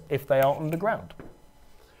reserves if they are underground.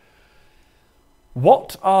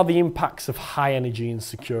 What are the impacts of high energy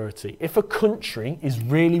insecurity? If a country is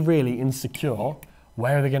really, really insecure,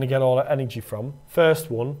 where are they going to get all that energy from? First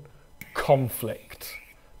one, conflict.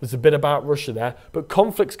 There's a bit about Russia there, but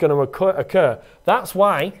conflict's going to occur. That's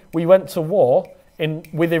why we went to war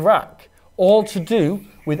with Iraq, all to do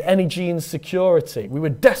with energy insecurity. We were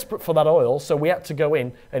desperate for that oil, so we had to go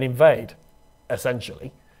in and invade,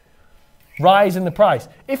 essentially. Rise in the price.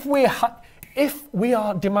 If we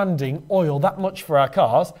are demanding oil that much for our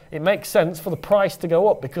cars, it makes sense for the price to go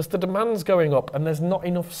up because the demand's going up and there's not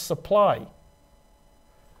enough supply.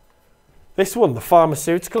 This one, the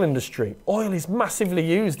pharmaceutical industry. Oil is massively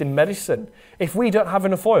used in medicine. If we don't have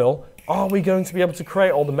enough oil, are we going to be able to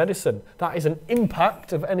create all the medicine? That is an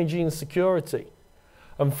impact of energy insecurity.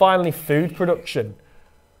 And finally, food production.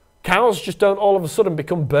 Cows just don't all of a sudden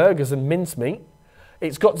become burgers and mincemeat.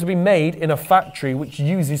 It's got to be made in a factory which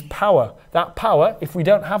uses power. That power, if we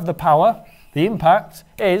don't have the power, the impact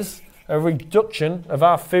is a reduction of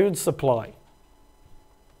our food supply.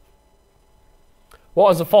 What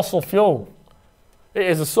is a fossil fuel? It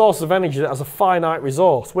is a source of energy that has a finite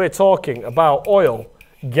resource. We're talking about oil,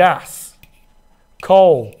 gas,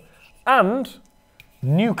 coal, and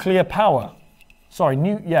nuclear power. Sorry,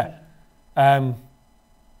 nuclear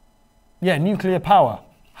power.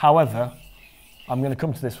 However, I'm going to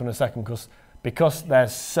come to this one in a second because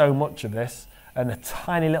there's so much of this and a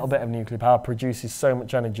tiny little bit of nuclear power produces so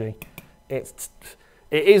much energy. It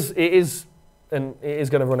is going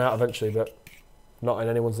to run out eventually, but not in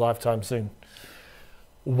anyone's lifetime soon.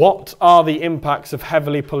 What are the impacts of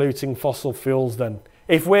heavily polluting fossil fuels then?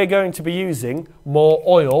 If we're going to be using more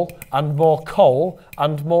oil and more coal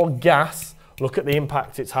and more gas, look at the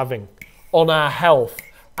impact it's having on our health,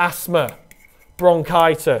 asthma,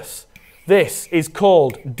 bronchitis. This is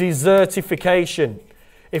called desertification.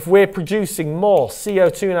 If we're producing more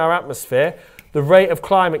CO2 in our atmosphere, the rate of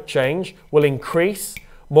climate change will increase,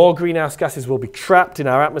 more greenhouse gases will be trapped in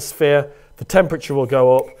our atmosphere, the temperature will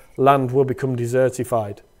go up, land will become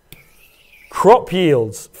desertified. Crop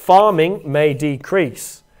yields, farming may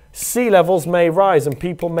decrease, sea levels may rise and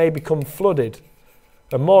people may become flooded.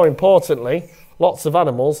 And more importantly, lots of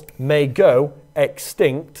animals may go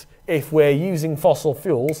extinct if we're using fossil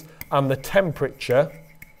fuels and the temperature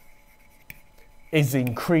is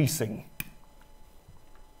increasing.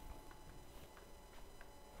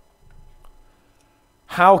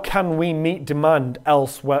 How can we meet demand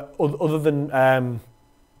elsewhere other than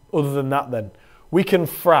that then? We can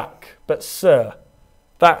frack, but sir,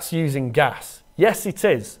 that's using gas. Yes, it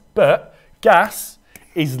is, but gas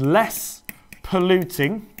is less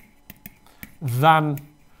polluting than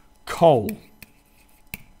coal.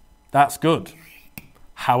 That's good.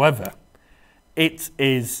 However,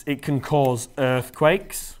 it can cause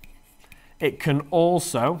earthquakes. It can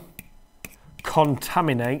also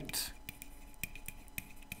contaminate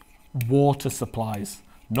water supplies.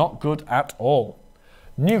 Not good at all.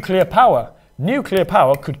 Nuclear power. Nuclear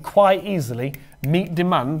power could quite easily meet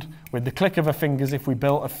demand with the click of a fingers if we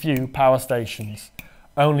built a few power stations.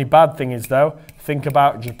 Only bad thing is though, think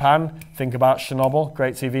about Japan, think about Chernobyl,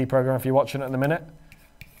 great TV program if you're watching it in a minute.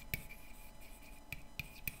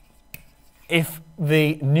 If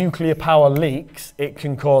the nuclear power leaks, it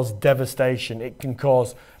can cause devastation, it can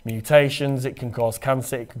cause mutations, it can cause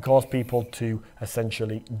cancer, it can cause people to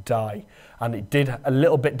essentially die. And it did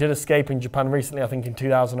escape in Japan recently, I think in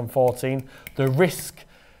 2014. The risk,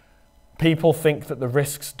 people think that the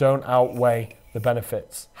risks don't outweigh the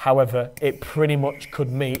benefits. However, it pretty much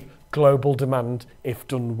could meet global demand if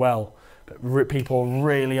done well. But people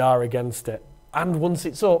really are against it. And once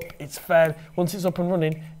it's up, once it's up and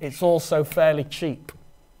running, it's also fairly cheap.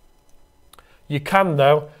 You can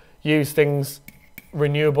though use things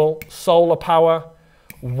renewable, solar power,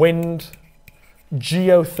 wind,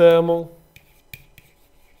 geothermal,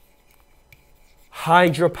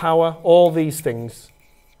 hydropower, all these things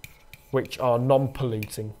which are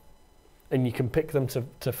non-polluting, and you can pick them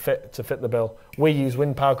to fit the bill. We use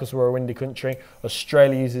wind power because we're a windy country.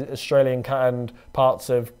 Australia uses and parts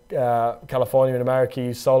of California and America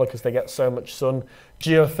use solar because they get so much sun.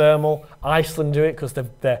 Geothermal, Iceland do it because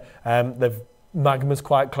they've magma's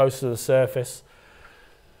quite close to the surface.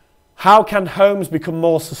 How can homes become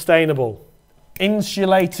more sustainable?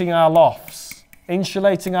 Insulating our lofts.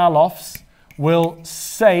 Insulating our lofts will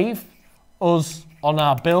save us on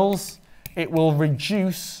our bills. It will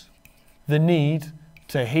reduce the need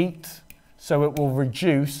to heat, so it will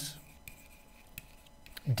reduce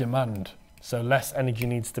demand. So less energy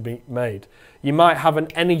needs to be made. You might have an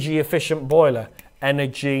energy efficient boiler.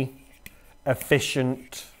 Energy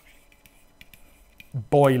efficient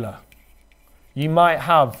boiler. You might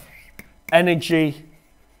have energy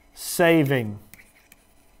saving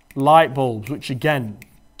light bulbs, which again,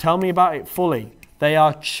 tell me about it fully. They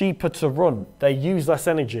are cheaper to run. They use less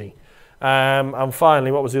energy. And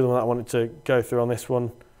finally, what was the other one that I wanted to go through on this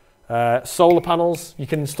one? Solar panels. You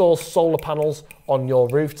can install solar panels on your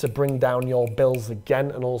roof to bring down your bills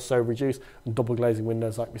again and also reduce, and double glazing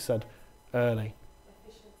windows like we said early.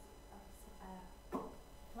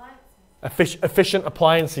 Efficient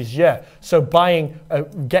appliances, yeah. So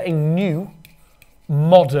getting new,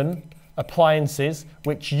 modern appliances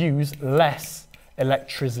which use less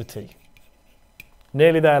electricity.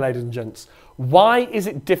 Nearly there, ladies and gents. Why is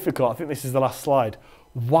it difficult? I think this is the last slide.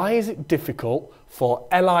 Why is it difficult for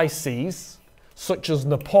LICs such as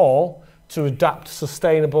Nepal to adapt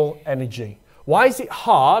sustainable energy? Why is it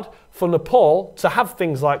hard for Nepal to have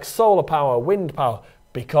things like solar power, wind power?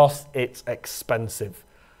 Because it's expensive.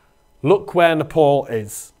 Look where Nepal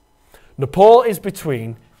is. Nepal is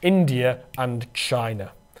between India and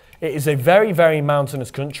China. It is a very, very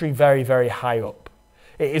mountainous country, very, very high up.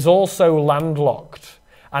 It is also landlocked,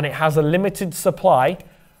 and it has a limited supply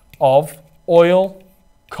of oil,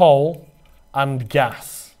 coal, and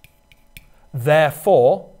gas.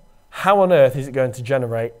 Therefore, how on earth is it going to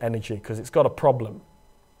generate energy? Because it's got a problem.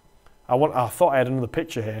 I thought I had another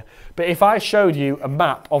picture here, but if I showed you a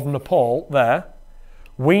map of Nepal there,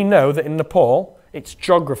 we know that in Nepal, its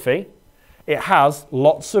geography, it has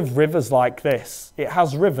lots of rivers like this. It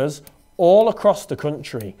has rivers all across the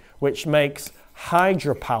country, which makes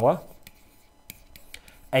hydropower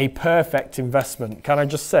a perfect investment. Can I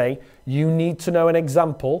just say, you need to know an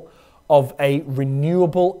example of a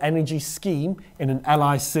renewable energy scheme in an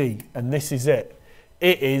LIC, and this is it.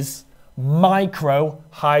 It is micro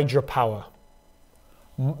hydropower.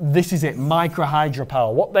 This is it, micro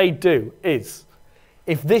hydropower. What they do is,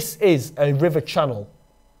 if this is a river channel,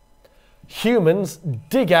 humans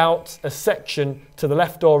dig out a section to the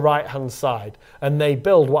left or right hand side, and they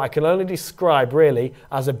build what I can only describe really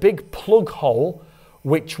as a big plug hole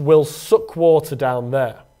which will suck water down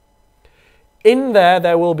there. In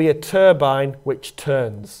there will be a turbine which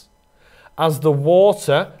turns. As the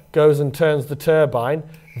water goes and turns the turbine,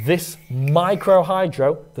 this micro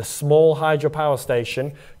hydro, the small hydropower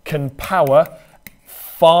station, can power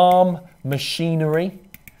farm machinery.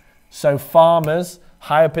 So farmers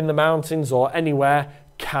high up in the mountains or anywhere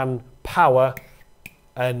can power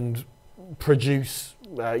and produce,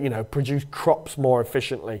 produce crops more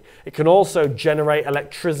efficiently. It can also generate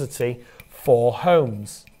electricity for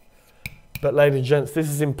homes. But ladies and gents, this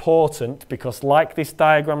is important because like this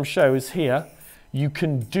diagram shows here, you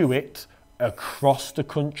can do it across the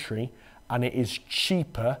country and it is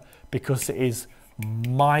cheaper because it is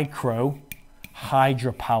micro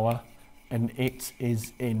hydropower and it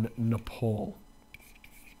is in Nepal.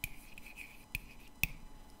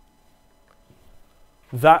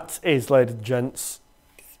 That is, ladies and gents,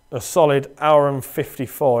 a solid hour and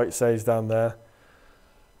 54, it says down there.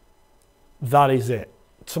 That is it.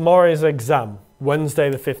 Tomorrow's exam, Wednesday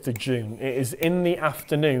the 5th of June. It is in the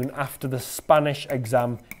afternoon after the Spanish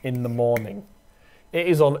exam in the morning. It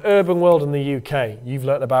is on Urban World in the UK. You've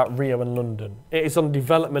learnt about Rio and London. It is on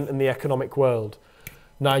development in the economic world.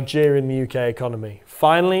 Nigeria and the UK economy.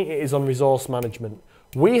 Finally, it is on resource management.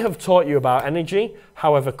 We have taught you about energy.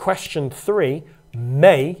 However, question 3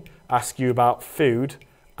 may ask you about food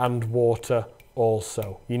and water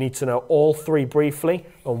also. You need to know all 3 briefly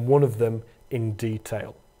and one of them in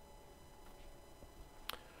detail.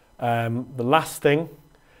 The last thing,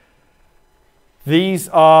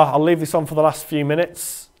 I'll leave this on for the last few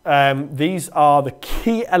minutes. These are the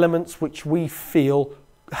key elements which we feel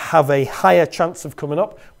have a higher chance of coming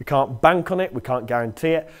up. We can't bank on it, we can't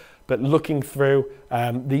guarantee it, but looking through,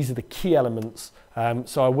 these are the key elements.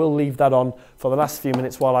 So I will leave that on for the last few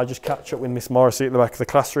minutes while I just catch up with Miss Morrissey at the back of the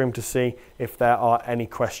classroom to see if there are any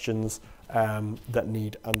questions that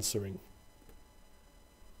need answering.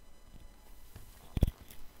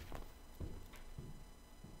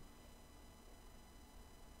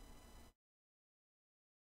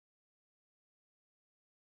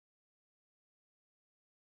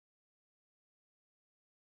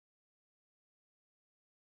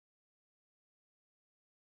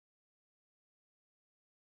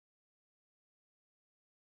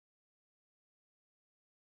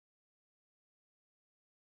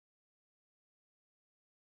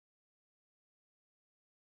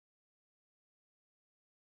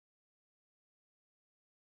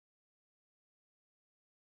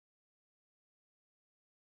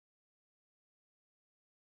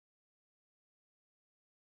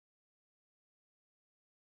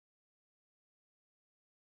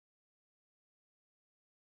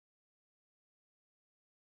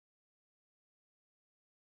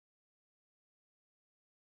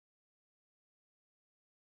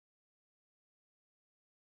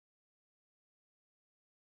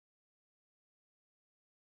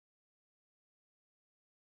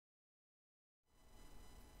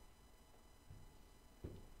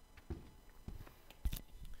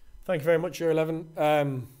 Thank you very much, Year 11.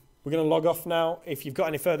 We're going to log off now. If you've got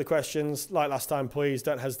any further questions, like last time, please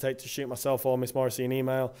don't hesitate to shoot myself or Miss Morrissey an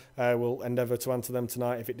email. We'll endeavour to answer them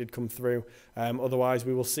tonight if it did come through. Otherwise,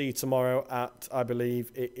 we will see you tomorrow at, I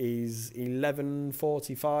believe, it is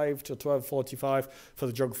 11:45 to 12:45 for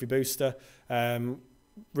the Geography Booster.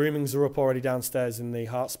 Roomings are up already downstairs in the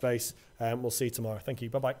Heart Space. We'll see you tomorrow. Thank you.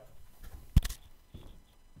 Bye-bye.